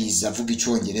 nawe yarize avuga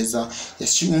icyongereza,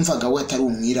 yumvaga we atari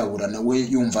umwirabura, nawe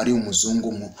yumva ari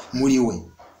umuzungu muri we.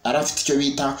 Arafite icyo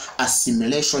bita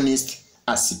assimilationist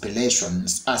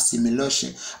aspirations.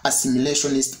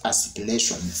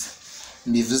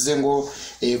 Bivuze ngo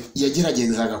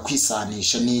yageragezaga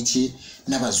kwisanisha n'iki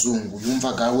n'abazungu,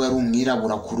 yumvaga we ari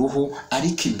umwirabura ku ruhu,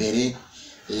 ariko imbere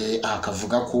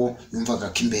akavuga ko yumvaga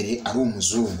ko imbere ari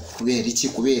umuzungu. Kubera iki?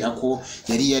 Kubera ko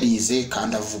yari yarize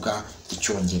kandi avuga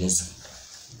icyongereza.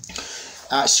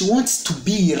 She wants to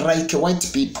be like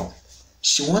white people.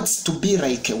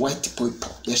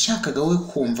 Yashakaga we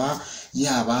kumva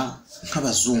yaba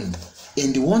nk'abazungu.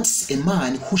 And wants a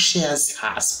man who shares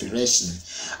her aspiration.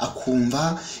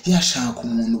 Akumva yashaka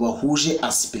umuntu bahuje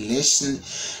aspiration,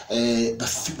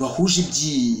 bahuje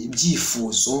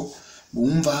ibyifuzo,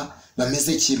 bumva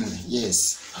bameze kimwe.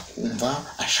 Yes, akumva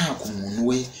ashaka umuntu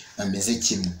we bameze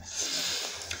kimwe.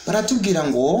 Baratubwira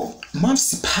ngo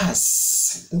months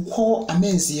pass, uko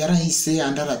amezi yarahise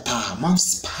andarataha.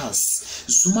 Months pass.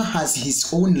 Zuma has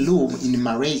his own room in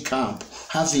Malay camp,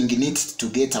 having needed to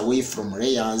get away from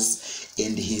Reyes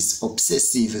and his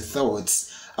obsessive thoughts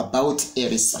about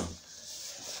Elsa.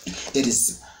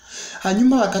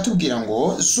 Hanyuma bakatubwira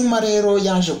ngo Zuma rero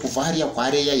yaje kuva hariya kwa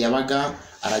Reya yabaga,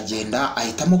 aragenda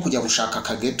ahitamo kujya gushaka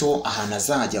akageto ahantu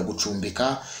azajya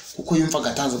gucumbika, kuko yumvaga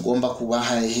atagomba kuba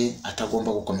hehe,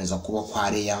 atagomba gukomeza kuba kwa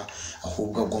Reya,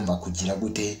 ahubwo agomba kugira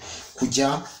gute,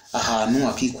 kujya ahantu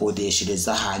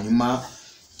akikodeshereza hanyuma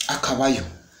akabayo.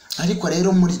 Ariko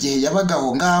rero muri gihe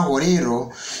yabagaho ngaho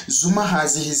rero, Zuma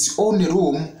has his own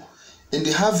room and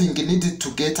having needed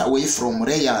to get away from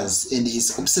Reyes and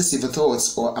his obsessive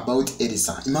thoughts about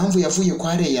Elsa. Impamvu yavuye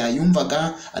kwa Reya,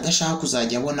 yumvaga adashaka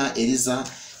kuzajya abona Elsa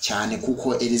cyane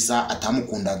kuko Elsa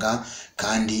atamukundaga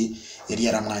kandi yari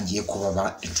yaramwangiye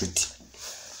kubaba inshuti.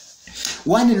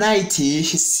 One night he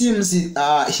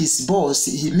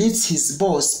meets his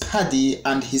boss Paddy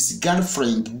and his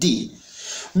girlfriend D.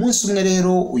 Umunsi umwe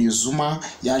rero uyu Zuma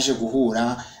yaje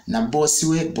guhura na boss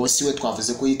we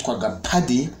twavuze ko yitwaga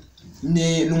Paddy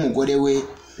n'umugore we,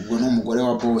 ubwo n'umugore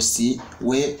wa boss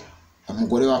we,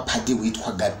 umugore wa Paddy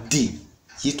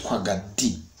yitwaga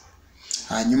D.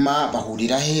 Hanyuma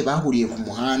bahurira he? Bahuriye ku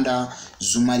muhanda,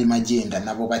 Zuma arimo agenda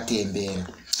nabo batembera.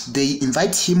 They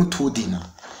invite him to dinner.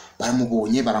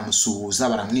 Baramubonye, baramusuhuza,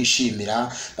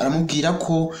 baramwishimira, baramubwira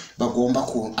ko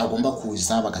agomba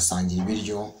kuza bagasangira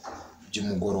ibiryo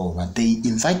by'umugoroba. They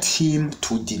invite him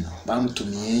to dinner.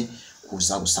 Bamutumiye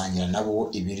kuza gusangira nabo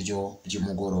ibiryo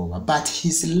by'umugoroba. But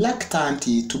he's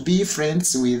reluctant to be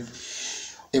friends with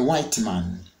a white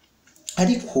man.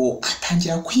 Ariko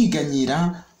atangira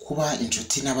kwiganyira kuba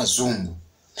inshuti n'abazungu.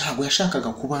 Ntabwo yashakaga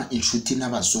kuba inshuti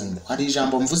n'abazungu. Hari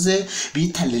ijambo mvuze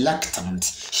bita reluctant.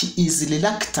 He is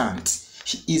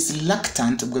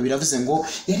reluctant. Ubwo biravuze ngo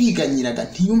yariganyiraga,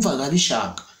 ntiyumvaga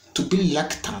bishaka. To be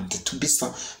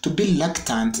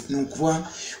reluctant ni ukuba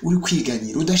uri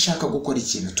kwiganyira, udashaka gukora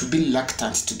ikintu. To be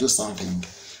reluctant to do something.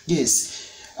 Yes.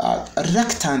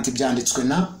 Reluctant byanditswe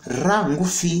na ra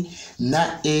ngufi,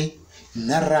 na e,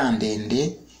 na ra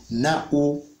ndende, na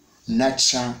u, na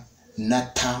cha, na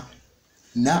ta,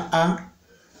 na a,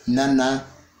 na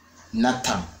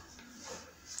ta.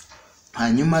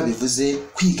 Hanyuma bivuze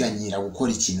kwiganyira,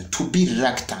 gukora ikintu. To be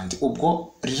reluctant.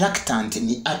 Ubwo reluctant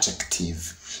ni adjective,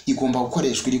 igomba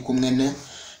gukoreshwa iri kumwe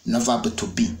na verb to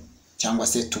be cyangwa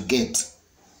se to get.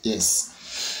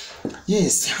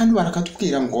 Yes, hano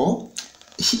barakatubwira ngo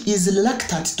he is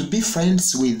reluctant to be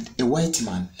friends with a white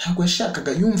man. Ntabwo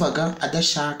yashakaga, yumvaga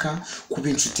adashaka kuba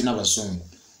inshuti n'abazungu.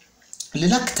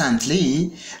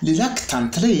 Reluctantly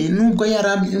nubwo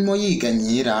yarimo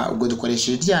yiganyira, ubwo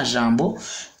dukoresheje rya jambo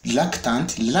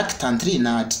reluctantly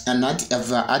na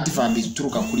adverb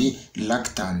ituruka kuri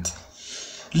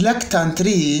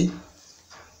reluctantly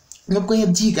nubwo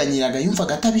yabyiganyiraga,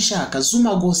 yumvaga atabishaka.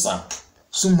 Zuma goes up.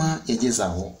 Zuma yageze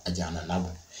aho ajyana nabo.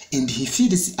 And he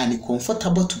feels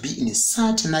uncomfortable to be in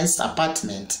such a nice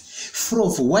apartment full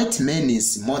of white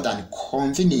men's modern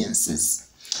conveniences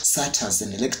such as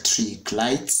an electric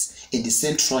lights and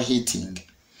central heating.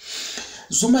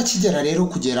 Zuma kigera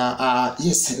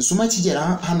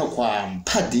hano kwa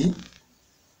Paddy,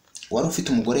 wari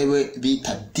ufite umugore we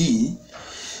bita D,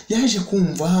 yaje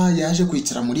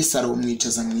kwicara muri salo,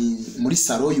 mwicaza muri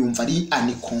salo, yumva ari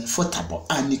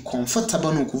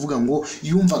uncomfortable ni ukuvuga ngo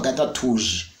yumvaga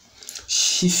adatuje.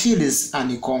 She feels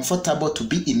uncomfortable to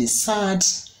be in such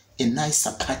a nice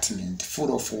apartment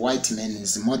full of white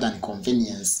men's modern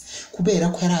convenience. Kubera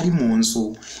ko yari ari mu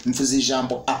nzu, mvuze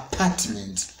ijambo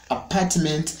apartment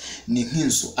ni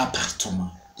nk'inzu,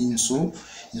 appartement, inzu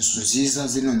nziza,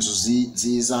 zino nzu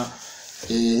nziza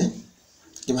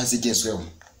zigezweho.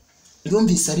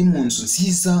 Yumvise ari mu nzu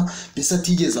nziza, mbese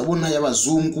atigeze abona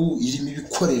y'abazungu, irimo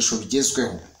ibikoresho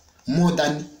bigezweho,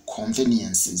 modern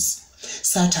conveniences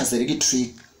such as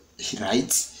electric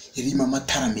lights, irimo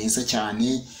amatara meza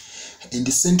cyane,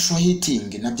 and central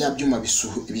heating, na bya byuma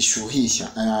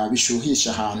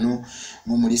bishuhisha ahantu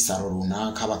nko muri salo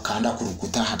runaka, bakanda ku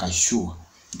rukuta hagashyuha,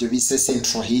 ibyo bise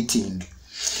central heating.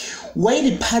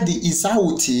 While Paddy is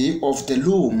out of the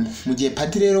room, mu gihe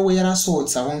Paddy rero we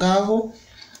yarasohotse aho ngaho,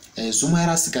 Zuma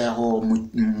yarasigaye aho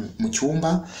mu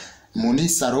cyumba muri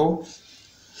salo.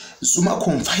 Zuma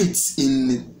confides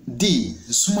in D.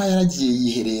 Zuma yaragiye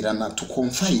yihererana, to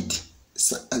confide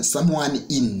someone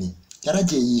in,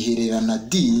 yaragiye yihererana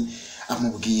D,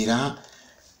 amubwira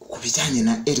ku bijyanye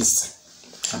na Elsa,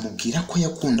 amubwira ko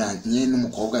yakundanye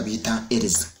n'umukobwa bita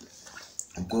Elsa.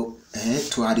 Ubwo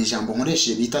tuhari ijambo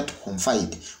nkoresheje bita to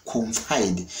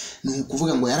confide ni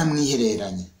ukuvuga ngo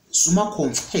yaramwihereranye. Zuma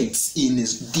confides in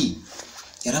D,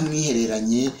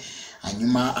 yaramwihereranye,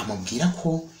 hanyuma amubwira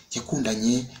ko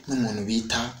yakundanye n'umuntu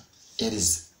bita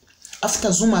Elsa.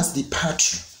 After Zuma's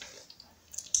departure,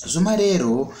 Zuma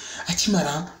rero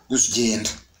akimara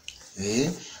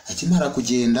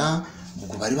kugenda,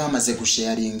 ubwo bari bamaze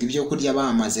gusharinga ibyo kurya,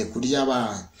 bamaze kurya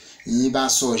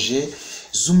basoje,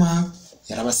 Zuma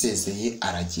yarabasezeye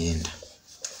aragenda.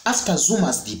 After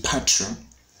Zuma's departure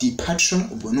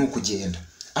ubwo ni ukugenda.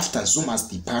 After Zuma's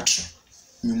departure,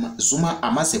 nyuma Zuma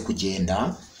amaze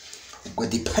kugenda, ubwo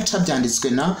departure byanditswe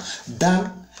na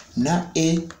da, na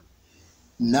e,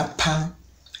 na pa,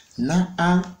 na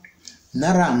a,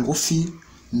 na ra ngufi,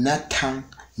 na ta,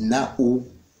 na u,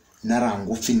 na ra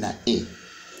ngufi, na e.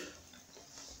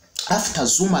 After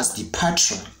Zuma's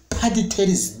departure, Paddy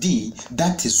tells D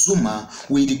that Zuma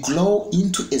will grow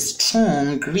into a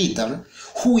strong leader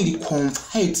who will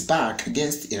confide back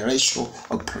against a racial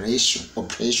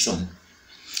oppression.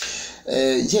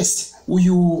 Yes,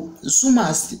 uyu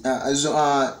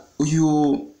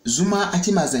Zuma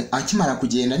akimara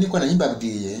kugenda niko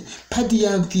nanyibabwiye Paddy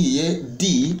yabwiye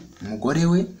D umugore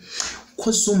we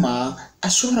ko Zuma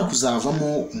ashobora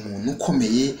kuzavamo umuntu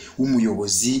ukomeye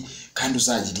w'umuyobozi kandi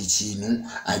uzagira ikintu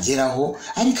ageraho,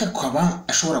 ariko akaba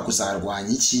ashobora kuzarwanya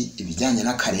iki ibijyanye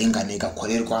n'akarengane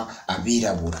gakorerwa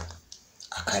abirabura.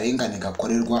 Akarengane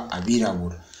gakorerwa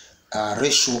abirabura,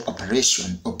 racial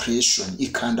oppression,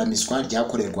 ikandamizwa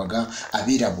ryakorerwaga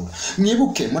abirabura.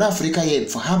 Mwibuke muri Afrika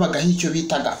y'Epfo habagaho icyo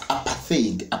bitaga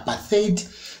apartheid.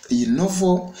 Iyi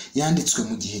novel yanditswe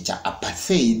mu gihe cya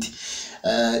apartheid,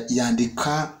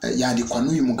 yandikwa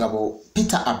n'uyu mugabo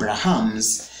Peter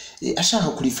Abrahams, ashaka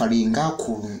kurifaringa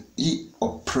ku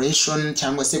oppression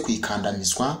cyangwa se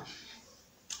kwikandamizwa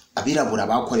abirabura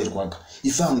bakorerwaga,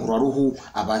 ivangura ruhu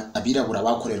abirabura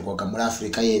bakorerwaga muri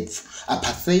Afrika y'Epfo.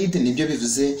 Apartheid nibyo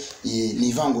bivuze, ni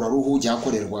ivangura ruhu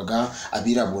ryakorerwaga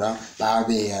abirabura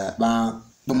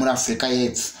bo muri Afrika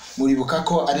y'Epfo. Muribuka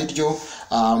ko ari ryo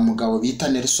mugabo bita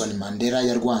Nelson Mandela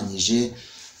yarwanyije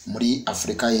muri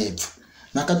Afrika y'Epfo.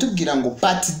 Nakatubwira ngo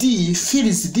but D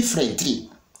feels differently,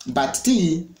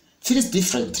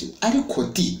 ariko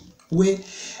D we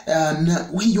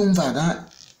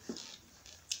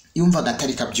yumvaga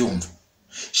atari kabyumva.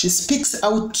 She speaks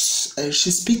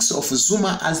of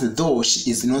Zuma as though she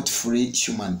is not fully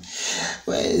human.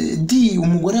 D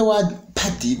umugore wa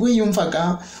Paddy we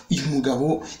yumvaga uyu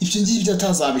mugabo ibyo ngibyo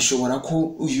atazabishobora,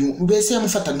 ko uyu bese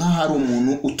yamufata nkaho ari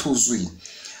umuntu utuzuye.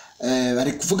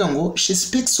 Bari kuvuga ngo she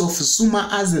speaks of Zuma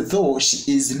as though she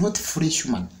is not fully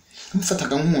human.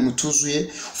 Yamufataga nk'umuntu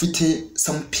utuzuye ufite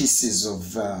some pieces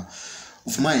of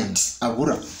mind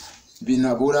abura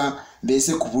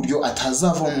mbese ku buryo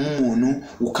atazavamo umuntu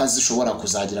ukazishobora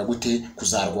kuzagira gute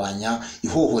kuzarwanya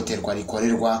ihohoterwa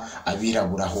rikorerwa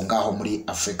abirabura aho ngaho muri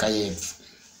Afrika y'Epfo.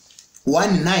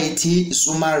 One night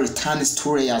Zuma returns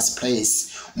to Leah's place.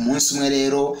 Umunsi umwe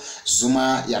rero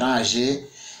Zuma yaraje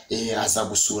aza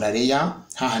gusura Leah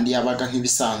hahandi yabaga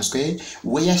nk'ibisanzwe,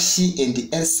 where she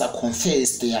and Elsa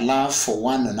confessed their love for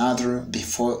one another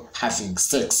before having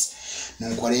sex.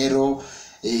 Nuko rero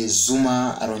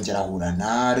Zuma arongera ahura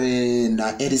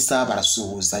na Elsa,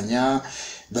 barasuhuzanya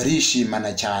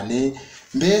barishimana cyane,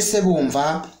 mbese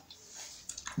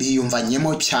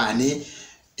biyumvanyemo cyane,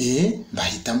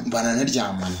 bahita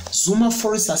baranaryamana. Zuma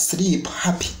falls asleep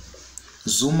happy.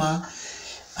 Zuma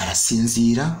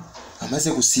arasinzira,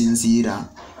 amaze gusinzira,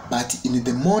 but in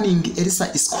the morning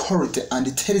Elsa is called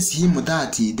and tells him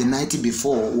that the night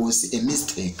before was a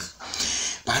mistake.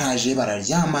 Baraje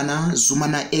bararyamana, Zuma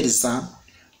na Elsa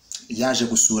yaje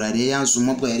gusura Leah.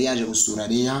 Zuma bwo yari yaje gusura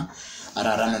Leah,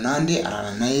 ararana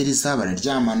na Elsa,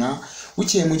 bararyamana.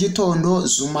 Bukeye mu gitondo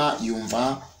Zuma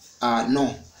yumva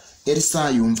Elsa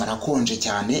yumva arakonje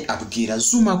cyane, abwira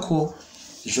Zuma ko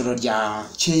ijoro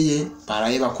ryakeye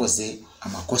baraye bakoze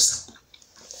amakosa.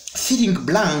 Feeling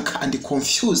blank and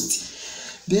confused,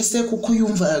 bese kuko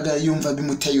yumva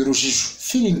bimuteye urujijo.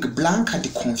 Feeling blank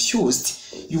and confused,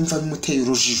 yumva bimuteye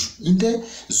urujijo. Inde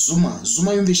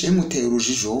Zuma yumvishe bimuteye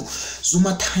urujijo.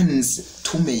 Zuma turns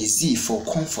to Maisie for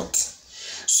comfort.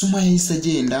 Zuma yahise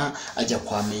agenda ajya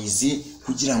kwa Maisie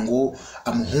kugira ngo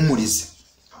amuhumurize.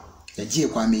 Yagiye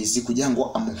kwa Maisie kugira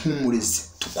ngo amuhumurize.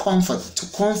 To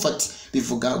comfort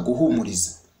bivuga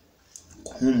guhumuriza.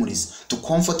 To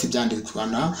comfort byandikwa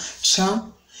na cha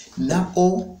na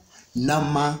o na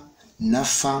ma na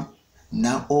fa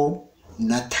na o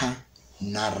na ta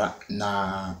na ra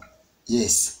na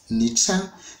yes, ni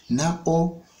cha na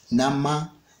o na ma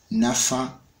na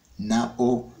fa na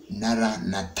o na ra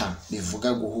na ta,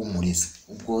 bivuga guhumuriza.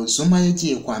 Ubwo Zuma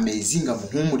yagiye kwa Maisie ngo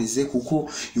amuhumurize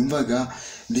kuko yumvaga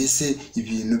mbese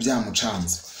ibintu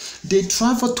byamucanze. They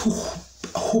travel to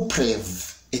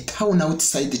Hoperev, a town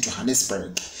outside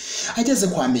Johannesburg. Ageze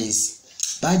kwa Maisie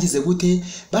bagize gute,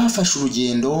 bafashe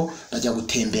urugendo bajya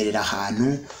gutemberera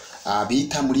ahantu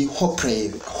bita muri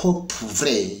Hoperev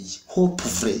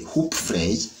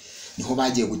niho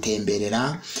bagiye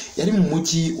gutemberera. Yari mu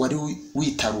mujyi wari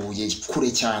witaruye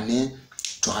kure cyane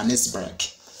Johannesburg.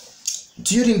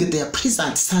 During their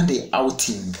pleasant Sunday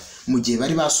outing, mu gihe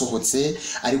bari basohotse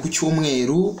ari ku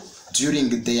cyumweru,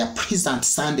 during their pleasant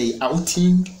Sunday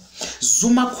outing,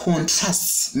 Zuma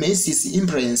contrasts Maisie's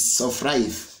embraces of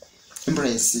life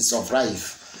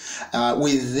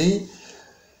with the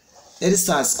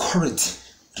Elsa's cold,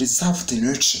 reserved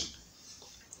nature.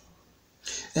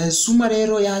 Zuma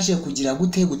rero yaje kugira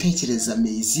gutekereza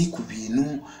Maisie ku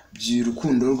bintu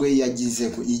by'urukundo rwe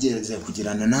yigereze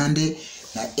kugirana nande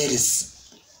na Elsa.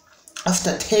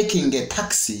 After taking a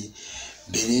taxi,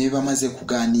 mbere bamaze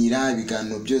kuganira,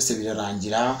 ibiganiro byose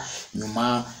birarangira,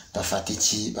 nyuma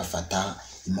bafata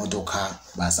imodoka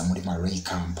baza muri Marley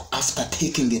camp. After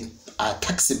taking a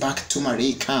taxi back to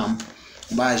Marley camp,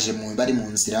 bari mu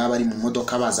nzira bari mu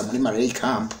modoka baza muri Marley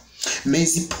camp,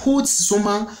 Maisie puts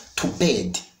Zuma to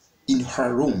bed in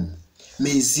her room.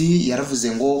 Maisie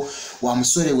yaravuze ngo wa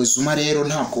musore we Zuma rero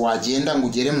ntabwo wagenda ngo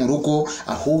ugere mu rugo,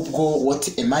 ahubwo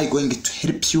what am I going to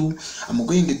help you? I'm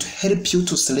going to help you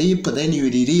to sleep, then you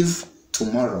will leave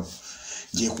tomorrow.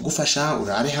 Ngiye kugufasha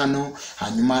urare hano,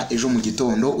 hanyuma ejo mu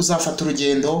gitondo uzafata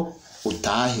urugendo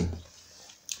utahe.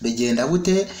 Bigenda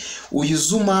gute? Uyu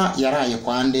Zuma yaraye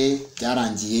kwande,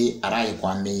 byarangiye araye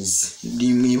kwa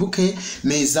Maisie. Mwibuke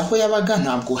Maisie aho yabaga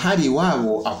ntabwo hari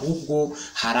iwabo, ahubwo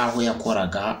hari aho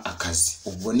yakoraga akazi.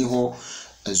 Ubwo niho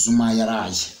Zuma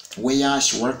yaraye, where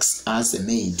she works as a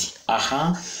maid.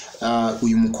 Aha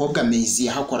uyu mukobwa Maisie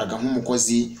yahakoraga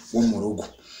nk'umukozi wo mu rugo.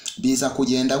 Biza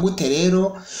kugenda gute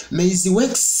rero? Maisie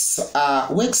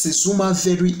wakes Zuma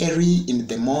very early in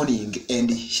the morning and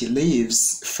he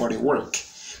leaves for the work.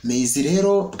 Maisie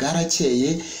rero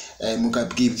bwarakeye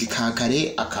mugabwibwi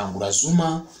kakare akangura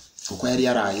Zuma kuko yari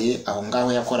yaraye aho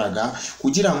ngaho yakoraga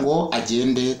kugira ngo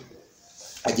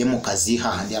ajye mu kazi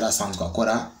hahandi yarasanzwe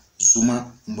akora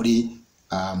Zuma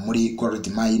muri gold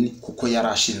mine, kuko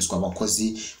yarashinzwe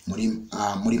abakozi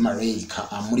muri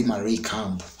Marley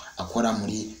camp akora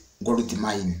muri gold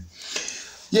mine.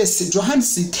 Yes,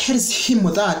 Johannes tells him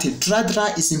that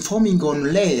Dradra is informing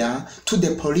on Leia to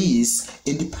the police,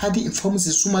 and Paddy informs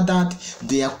Zuma that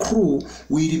their crew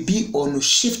will be on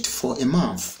shift for a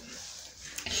month.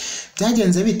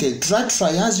 Byagenze bite? Dradra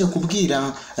yaje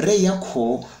kubwira Leia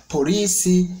ko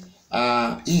police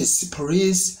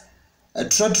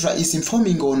Dradra is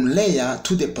informing on Leia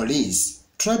to the police.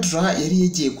 Dradra yari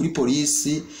yagiye kuri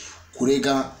police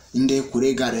kurega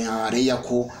Leia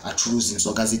ko acuruza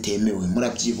inzoga zitemewe.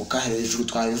 Murabyibuka hejuru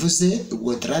twabivuze,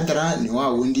 ubwo Dradra ni wa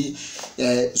wundi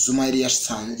Zuma yari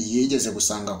yigeze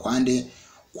gusanga kwande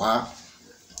kwa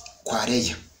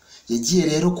Leia. Yagiye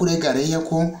rero kurega Leia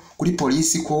ko kuri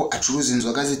polisi ko acuruza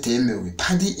inzoga zitemewe.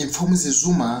 Paddy informs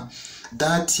Zuma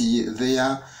that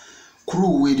their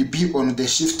crew will be on the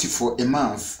shift for a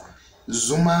month.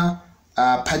 Zuma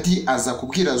Paddy aza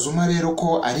kubwira Zuma rero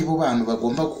ko ari bo bantu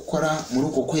bagomba gukora muri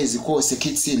uko kwezi kose,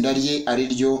 kitsinda rye ari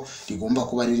ryo rigomba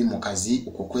kuba riri mu kazi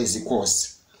uko kwezi kose.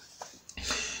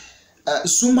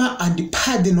 Zuma and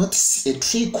Paddy notice a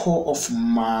trickle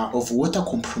of water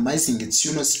compromising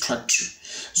its structure.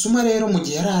 Zuma rero mu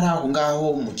gihe yari aho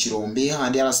ngaho mu kirombe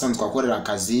handi yarasanzwe akorera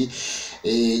akazi,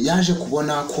 yaje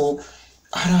kubona ko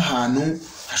hari ahantu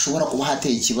hashobora kuba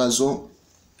hateye ikibazo,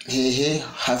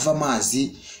 hava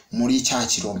amazi muri cya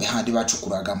kirombe handi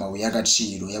bacukuraga amabuye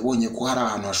y'agaciro. Yabonye ko hari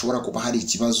ahantu hashobora kuba hari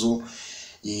ikibazo,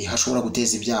 hashobora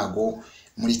guteza ibyago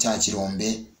muri cya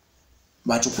kirombe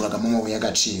bacukuraga amabuye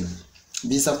y'agaciro.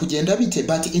 Biza kugenda bite?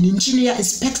 But an engineer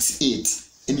inspects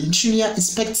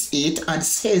it and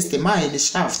says the mine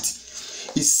shaft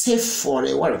is safe for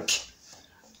a work.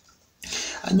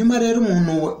 Hanyuma rero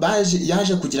umuntu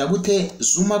yaje kugira gute?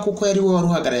 Zuma kuko yari we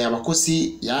waruhagarariye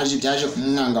abakozi, byaje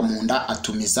kumwanga mu nda,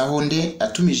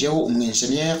 atumijeho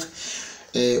umwenjeniyeri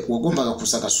wagombaga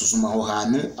kuza agasuzuma aho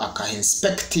hantu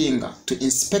akahinspectinga. To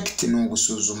inspect ni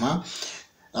ugusuzuma,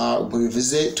 ubwo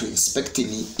bivuze to inspect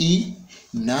ni I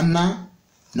na N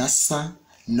na S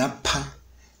na P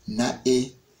na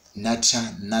E na C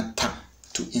na T.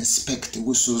 To inspect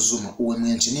gusuzuma. Uwo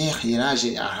mwenjeniyeri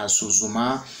yaraje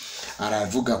ahasuzuma,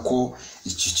 aravuga ko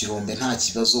iki kirombe nta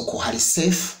kibazo, ko hari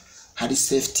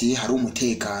safety, hari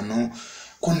umutekano,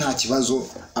 ko nta kibazo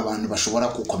abantu bashobora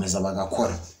gukomeza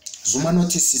bagakora. Zuma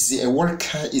notices a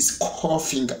worker is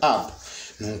coughing up.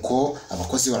 Nuko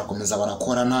abakozi barakomeza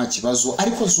barakora nta kibazo,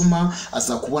 ariko Zuma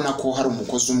aza kubona ko hari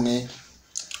umukozi umwe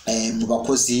mu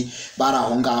bakozi bari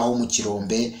aho ngaho mu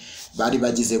kirombe bari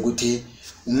bagize gute.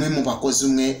 Umwe mu bakozi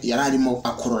umwe yari arimo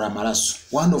akorora amaraso.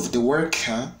 One of the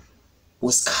worker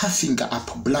was coughing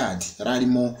up blood.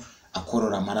 Yararimo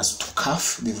akorora amaraso. To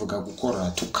cough bivuga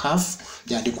gukorora. To cough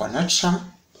byandikwa na C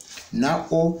na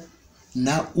O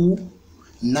na U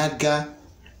na G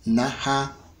na H.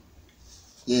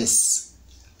 Yes,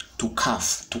 to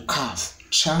cough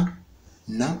C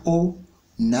na O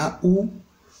na U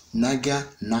na G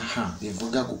na H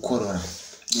bivuga gukorora.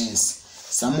 Yes,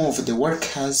 some of the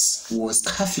workers was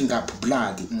coughing up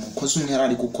blood. Umukozi umwe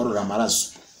yarari gukorora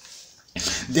amaraso.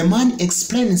 The man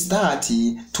explains that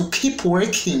to keep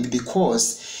working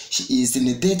because he is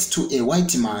in debt to a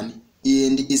white man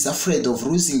and is afraid of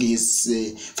losing his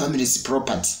family's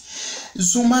property.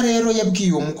 Zuma rero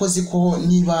yabwiye umukozi ko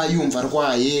niba yumva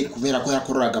arwaye kubera ko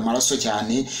yakororaga amaraso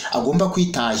cyane agomba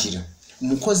kwitahira.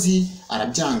 Umukozi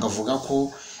arabyanga, avuga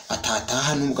ko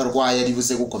atataha nubwo arwaye ari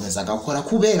buze gukomeza agakora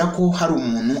kubera ko hari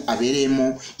umuntu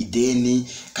abereyemo ideni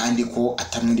kandi ko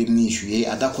atamuri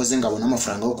mwishyuye adakoze ngo abone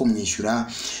amafaranga yo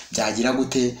kumwishyura byagira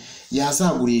gute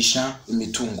yazagurisha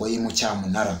imitungo ye mu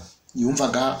cyamunara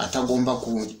yumvaga atagomba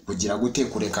kugira gute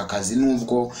kureka akazi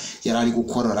nubwo yarari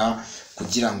gukorora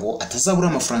kugira ngo atazabura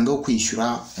amafaranga yo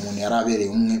kwishyura umuntu yarabereye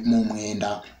mu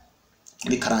mwenda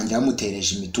bikarangira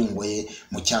amutereje imitungo ye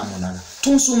mu cyamunara.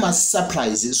 Tunsuma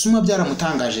surprise Suma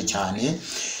byaramutangaje cyane.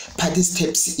 Paddy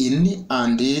steps in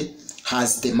and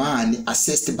has the man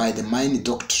assessed by the mine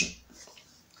doctor.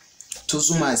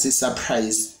 Tuzuma's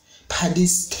surprise. Paddy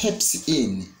steps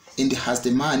in and has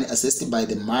the man assessed by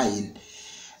the mine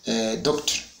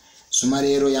doctor. Suma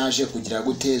rero yaje kugira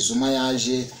gute Zuma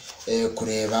yaje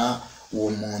kureba uwo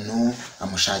muntu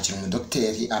amushakira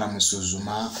umudokiteri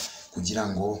aramusuzuma kugira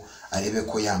ngo arebe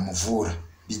ko yamuvura.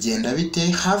 Bigenda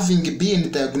bite? Having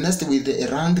been diagnosed with a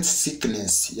lung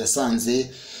sickness,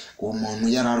 yasanze uwo muntu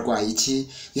yararwaye iki?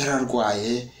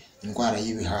 Yararwaye indwara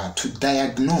y'ibihaha. To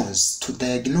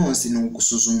diagnose ni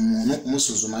ugusuzuma umuntu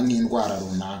umusuzuma nk'indwara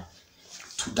runaka.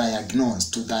 To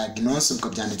diagnose ubwo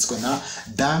byanditswe na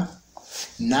da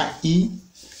na i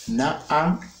na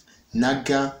a na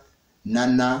ga na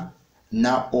na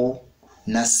na o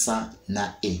na sa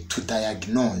na e. To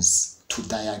diagnose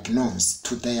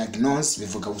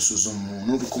bivuga gusuzuma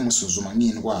umuntu bikumusuzuma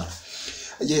nk'indwara.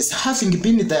 Yes, having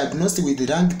been diagnosed with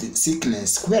lung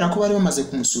sickness, kubera ko bari bamaze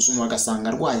kumusuzuma bagasanga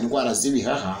arwaye indwara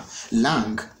z'ibihaha.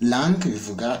 Lung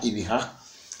bivuga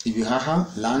ibihaha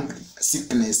lung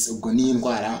sickness ubwo ni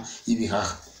indwara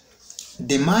y'ibihaha.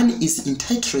 The man is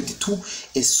entitled to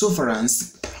a severance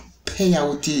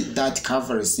payout that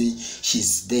covers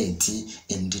his debt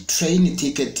and the train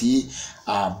ticket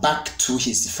back to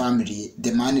his family.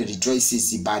 The man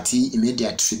rejoices, but he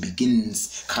immediately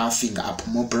begins coughing up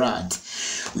more blood.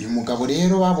 Uyu mugabo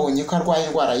rero babonye ko arwaye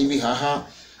indwara y'ibihaha,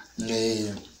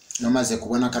 namaze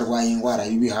kubona ko arwaye indwara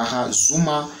y'ibihaha,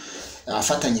 Zuma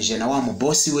afatanyije na wa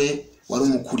mubosi we wari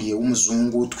umukuriye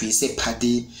w'umuzungu twise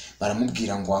Paddy,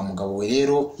 baramubwira ngo wa mugabo we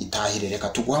rero itahire, reka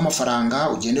tuguha amafaranga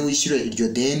ugende wishyure iryo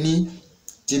deni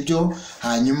by'ibyo,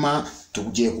 hanyuma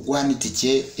tugiye kuguha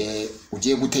n'itike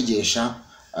ugiye gutegesha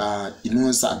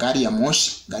inuza gari ya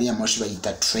moshi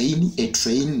bayita train. A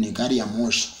train ni gari ya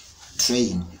moshi.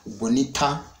 Train ubwo ni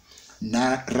ta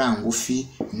na rangufi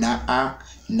na a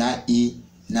na i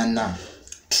na na.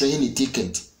 Train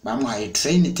ticket, bamuhaye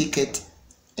train ticket,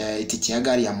 itike ya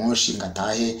gari ya moshi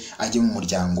ngatahe ajye mu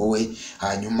muryango we,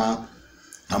 hanyuma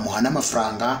amuha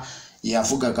n'amafaranga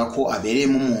yavugaga ko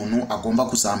abereyemo umuntu agomba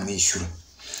kuzamwishyura.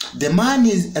 The man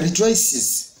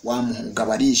rejoices, wa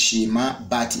mugabo arishima,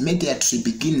 but immediately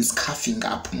begins coughing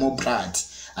up more blood.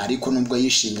 Ariko nubwo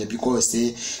yishimye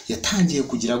because yatangiye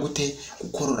kugira gute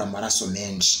gukorora amaraso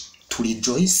menshi. To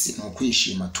rejoice no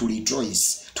kwishima. To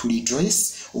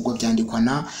rejoice ubwo byandikwa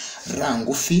na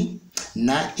rangufi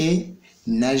na e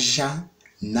na ja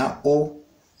na o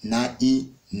na i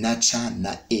na cha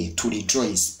na e. To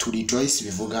rejoice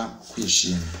bivuga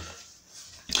kwishima.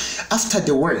 After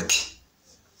the work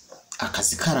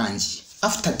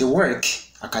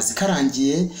akazi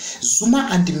karangiye, Zuma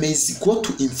and Maize go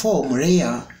to inform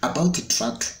Leah about the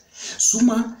tractor.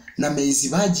 Zuma na Maize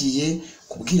bagiye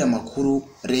kubwira makuru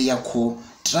Leah ko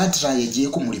Tratra yagiye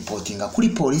kumuripotinga kuri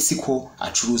polisi ko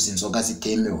acuruza inzoga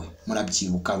zitemewe.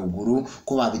 Murabyibuka ruguru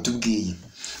ko babitubwiye.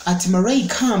 At Marai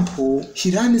camp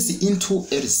he runs into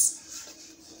else.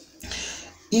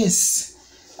 Yes,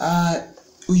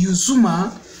 uyu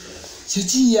Zuma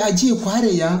agiye kwa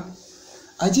Leah,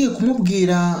 agiye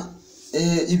kumubwira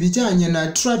ibijyanye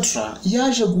na Tratra,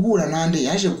 yaje guhura nande,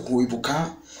 yaje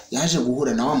kuibuka, yaje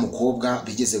guhura na wa mukobwa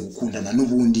bigeze gukundana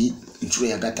n'ubundi inshuro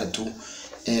ya gatatu,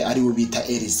 ari we bita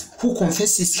Elisa, who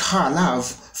confesses her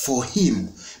love for him.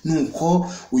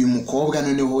 Nuko uyu mukobwa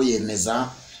noneho yemeza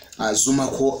Zuma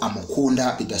ko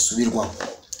amukunda bidasubirwaho.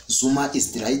 Zuma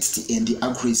is delighted and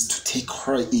agrees to take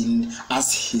her in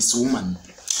as his woman.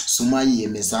 Zuma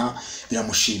yemeza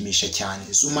biramushimisha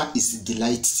cyane. Zuma is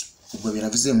delighted, ubwo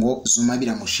biravuze ngo Zuma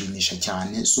biramushimisha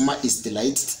cyane. Zuma is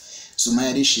delighted, Zuma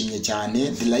yarishimye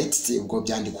cyane. Delighted ubwo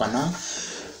byandikwa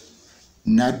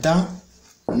na da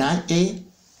na e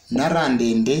na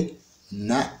randende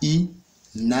na i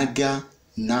na ga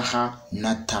na ha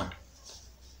na ta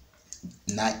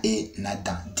na e na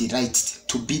da. Delighted,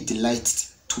 to be delighted,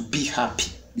 to be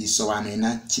happy bisobanuye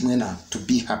na kimwe na to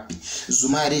be happy.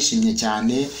 Zuma yarishimye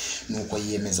cyane nuko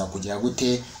yiyemeza kugira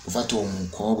gute gufata uwo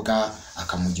mukobwa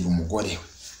akamugira umugore.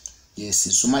 Yes,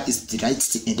 Zuma is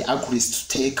delighted and agrees to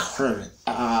take her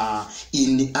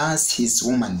in as his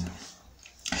woman.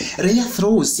 Leah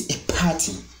throws a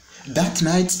party. that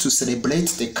night to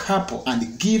celebrate the couple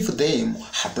and give them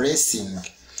her blessing.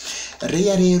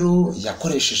 Leah rero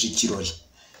yakoresheje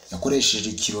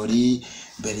ikirori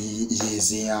mbere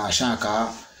yeze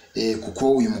ashaka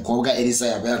kuko uyu mukobwa Elisa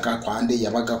yabaga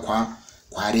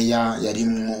kwa Leah yari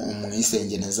mu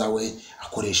isengeneza we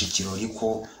akoresha ikirori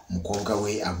ko umukobwa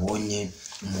we abonye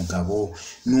umugabo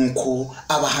nuko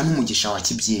abaha n'umugisha wa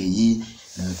kibyeyi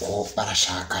nuko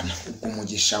barashakana. Ubwo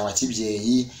umugisha wa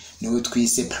kibyeyi niwe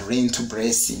twise parental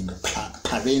blessing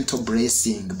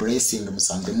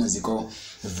musanzwe muzi ko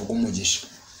bivuga umugisha.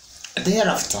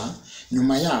 Thereafter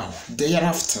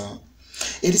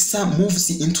Elisa moves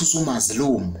into Zuma's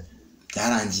room.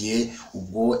 Yarangiye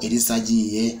ubwo Elisa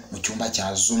agiye mu cyumba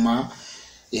cya Zuma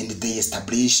and they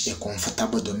establish a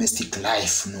comfortable domestic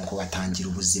life. Nuko batangira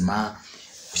ubuzima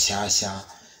bushyashya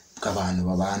bw'abantu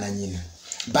babana nyine.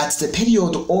 But the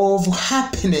period of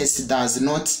happiness does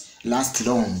not last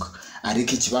long.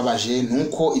 Ariko ikibabaje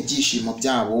nuko ibyishimo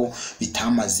byabo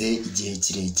bitamaze igihe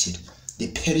kirekire. The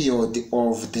period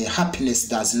of the happiness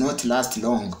does not last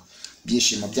long.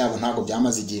 Ibyishimo byabo ntago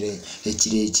byamaze igihe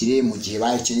kirekire mu gihe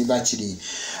bakiri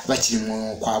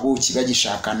mu kwa buki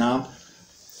bagishakana.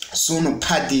 Soon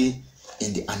daddy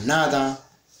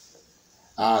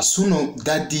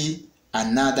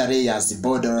another Leah's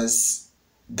brothers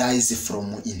dies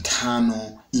from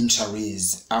internal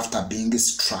injuries after being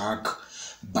struck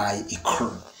by a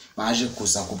car. Baje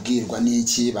kuza kubwirwa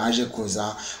n'iki? Baje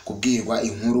kuza kubwirwa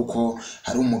inkuru ko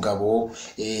hari umugabo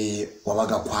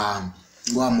wabaga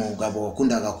wa mugabo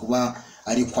wakundaga kuba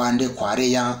ari kwa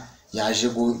Leah yaje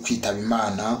kwitaba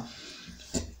Imana.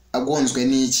 Agonzwe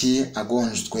n'iki?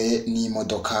 Agonzwe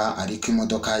n'imodoka, ariko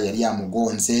imodoka yari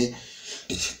yamugonze.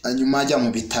 Anyuma ajya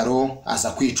mu bitaro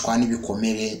aza kwicwa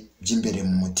n'ibikomere by'imbere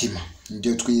mu mutima.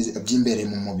 Ibyo by'imbere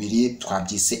mu mubiri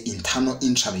twabyise internal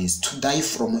injuries. To die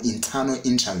from internal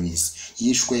injuries.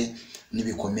 Yishwe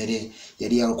n'ibikomere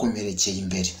yari yarukomerekeye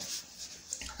imbere,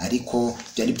 ariko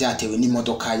byari byatewe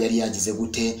n'imodoka yari yagize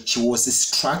gute? He was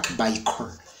struck by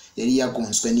car. Yari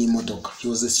yagonzwe n'imodoka. He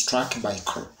was struck by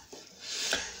car.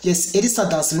 Yes, Elisa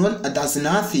does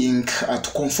nothing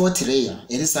to comfort Leah.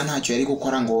 Elisa ntacyo yari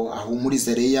gukora ngo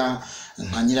ahumurize Leah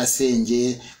nka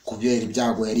nyirasenge kubera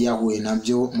ibyago yari yahuye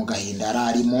nabyo mu gahinda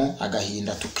ararimo,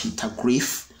 agahinda tukita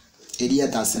grief. Elisa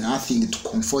does nothing to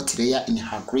comfort Leah in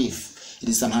her grief.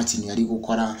 Elisa nta kintu yari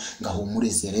gukora ngo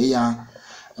ahumurize Leah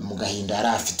mu gahinda yari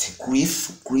afite.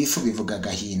 Grief bivuga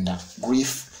gahinda.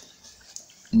 Grief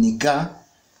ni ga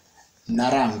na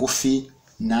rangufi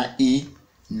na i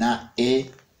na e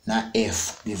na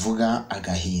f bivuga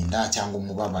agahinda cyangwa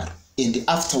umubabaro. And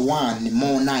after one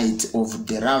more night of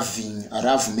the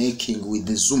love making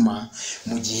with Zuma,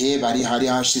 mu gihe bari hari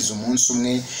hashize umunsi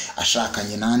umwe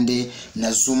ashakanye nande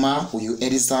na Zuma, uyu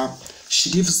Elisa, she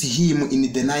leaves him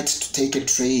in the night to take a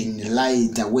train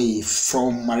ride away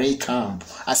from Malay camp,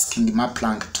 asking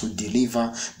Maplank to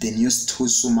deliver the news to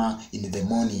Zuma in the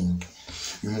morning.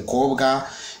 Uyu mukobwa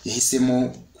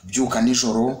yahisemo kubyuka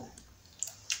nijoro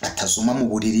atazuma mu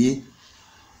buriri,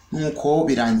 nuko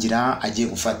birangira agiye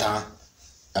gufata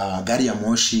gari ya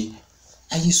moshi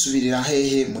ayisubirira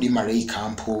hehe? Muri Malay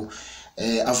camp.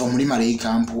 Ava muri Malay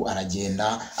camp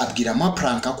aragenda abwira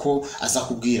Maplank ko aza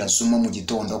kubwira Zuma mu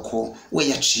gitondo ko we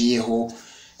yaciyeho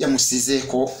yamusize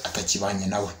ko atakibanye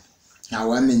nawe. Nta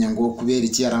wamenya ngo kubera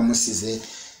iki yaramusize.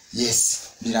 Yes,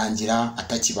 birangira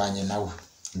atakibanye nawe.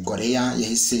 Ubwo Leah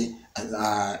yahise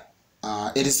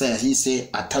Elisa yahise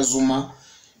atazuma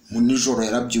mu nijoro,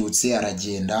 yarabyutse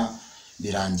aragenda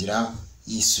birangira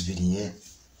yisubiriye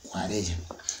kwa Leah.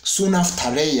 Soon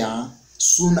after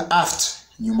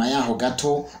nyuma yaho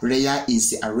gato Leah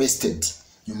is arrested.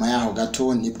 Nyuma yaho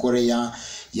gato nibwo Leah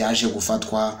yaje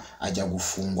gufatwa ajya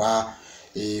gufungwa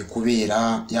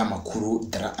kubera ya makuru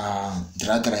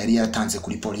Dradra yari yatanze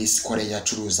kuri polisi ko Leah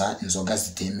acuruza inzoga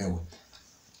zitemewe.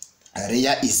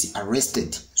 Leah is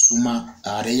arrested.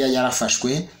 Leah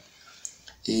yarafashwe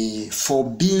for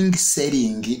being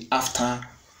selling after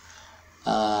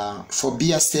a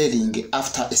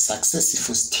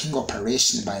successful sting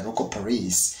operation by local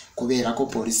police. Kubera ko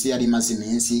polisi yari maze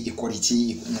iminsi ikora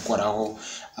iki? Imukoraho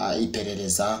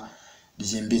iperereza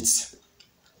ryimbitse.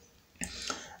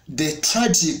 The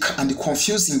tragic and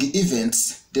confusing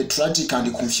events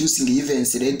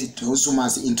led to Zuma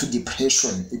into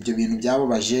depression. Ibyo bintu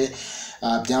byababaje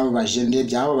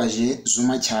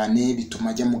Zuma cyane, bituma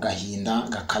ajya mu gahinda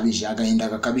gakabije. Agahinda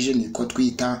gakabije niko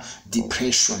twita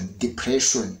depression.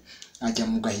 Ajya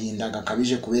mu gahinda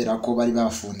gakabije kubera ko bari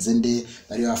bafunze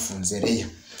Leah.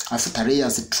 After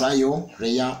Leah's trial,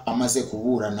 Leah amaze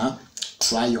kuburana.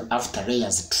 After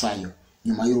Leah's trial,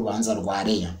 nyuma y'urubanza rwa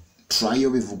Leah, trial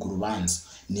bivuga urubanza.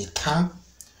 Ni ta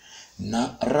na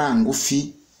ra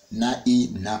ngufi na i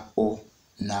na o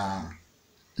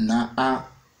na a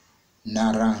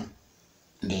na ra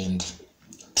ndende.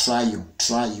 Trial,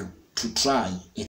 to try, a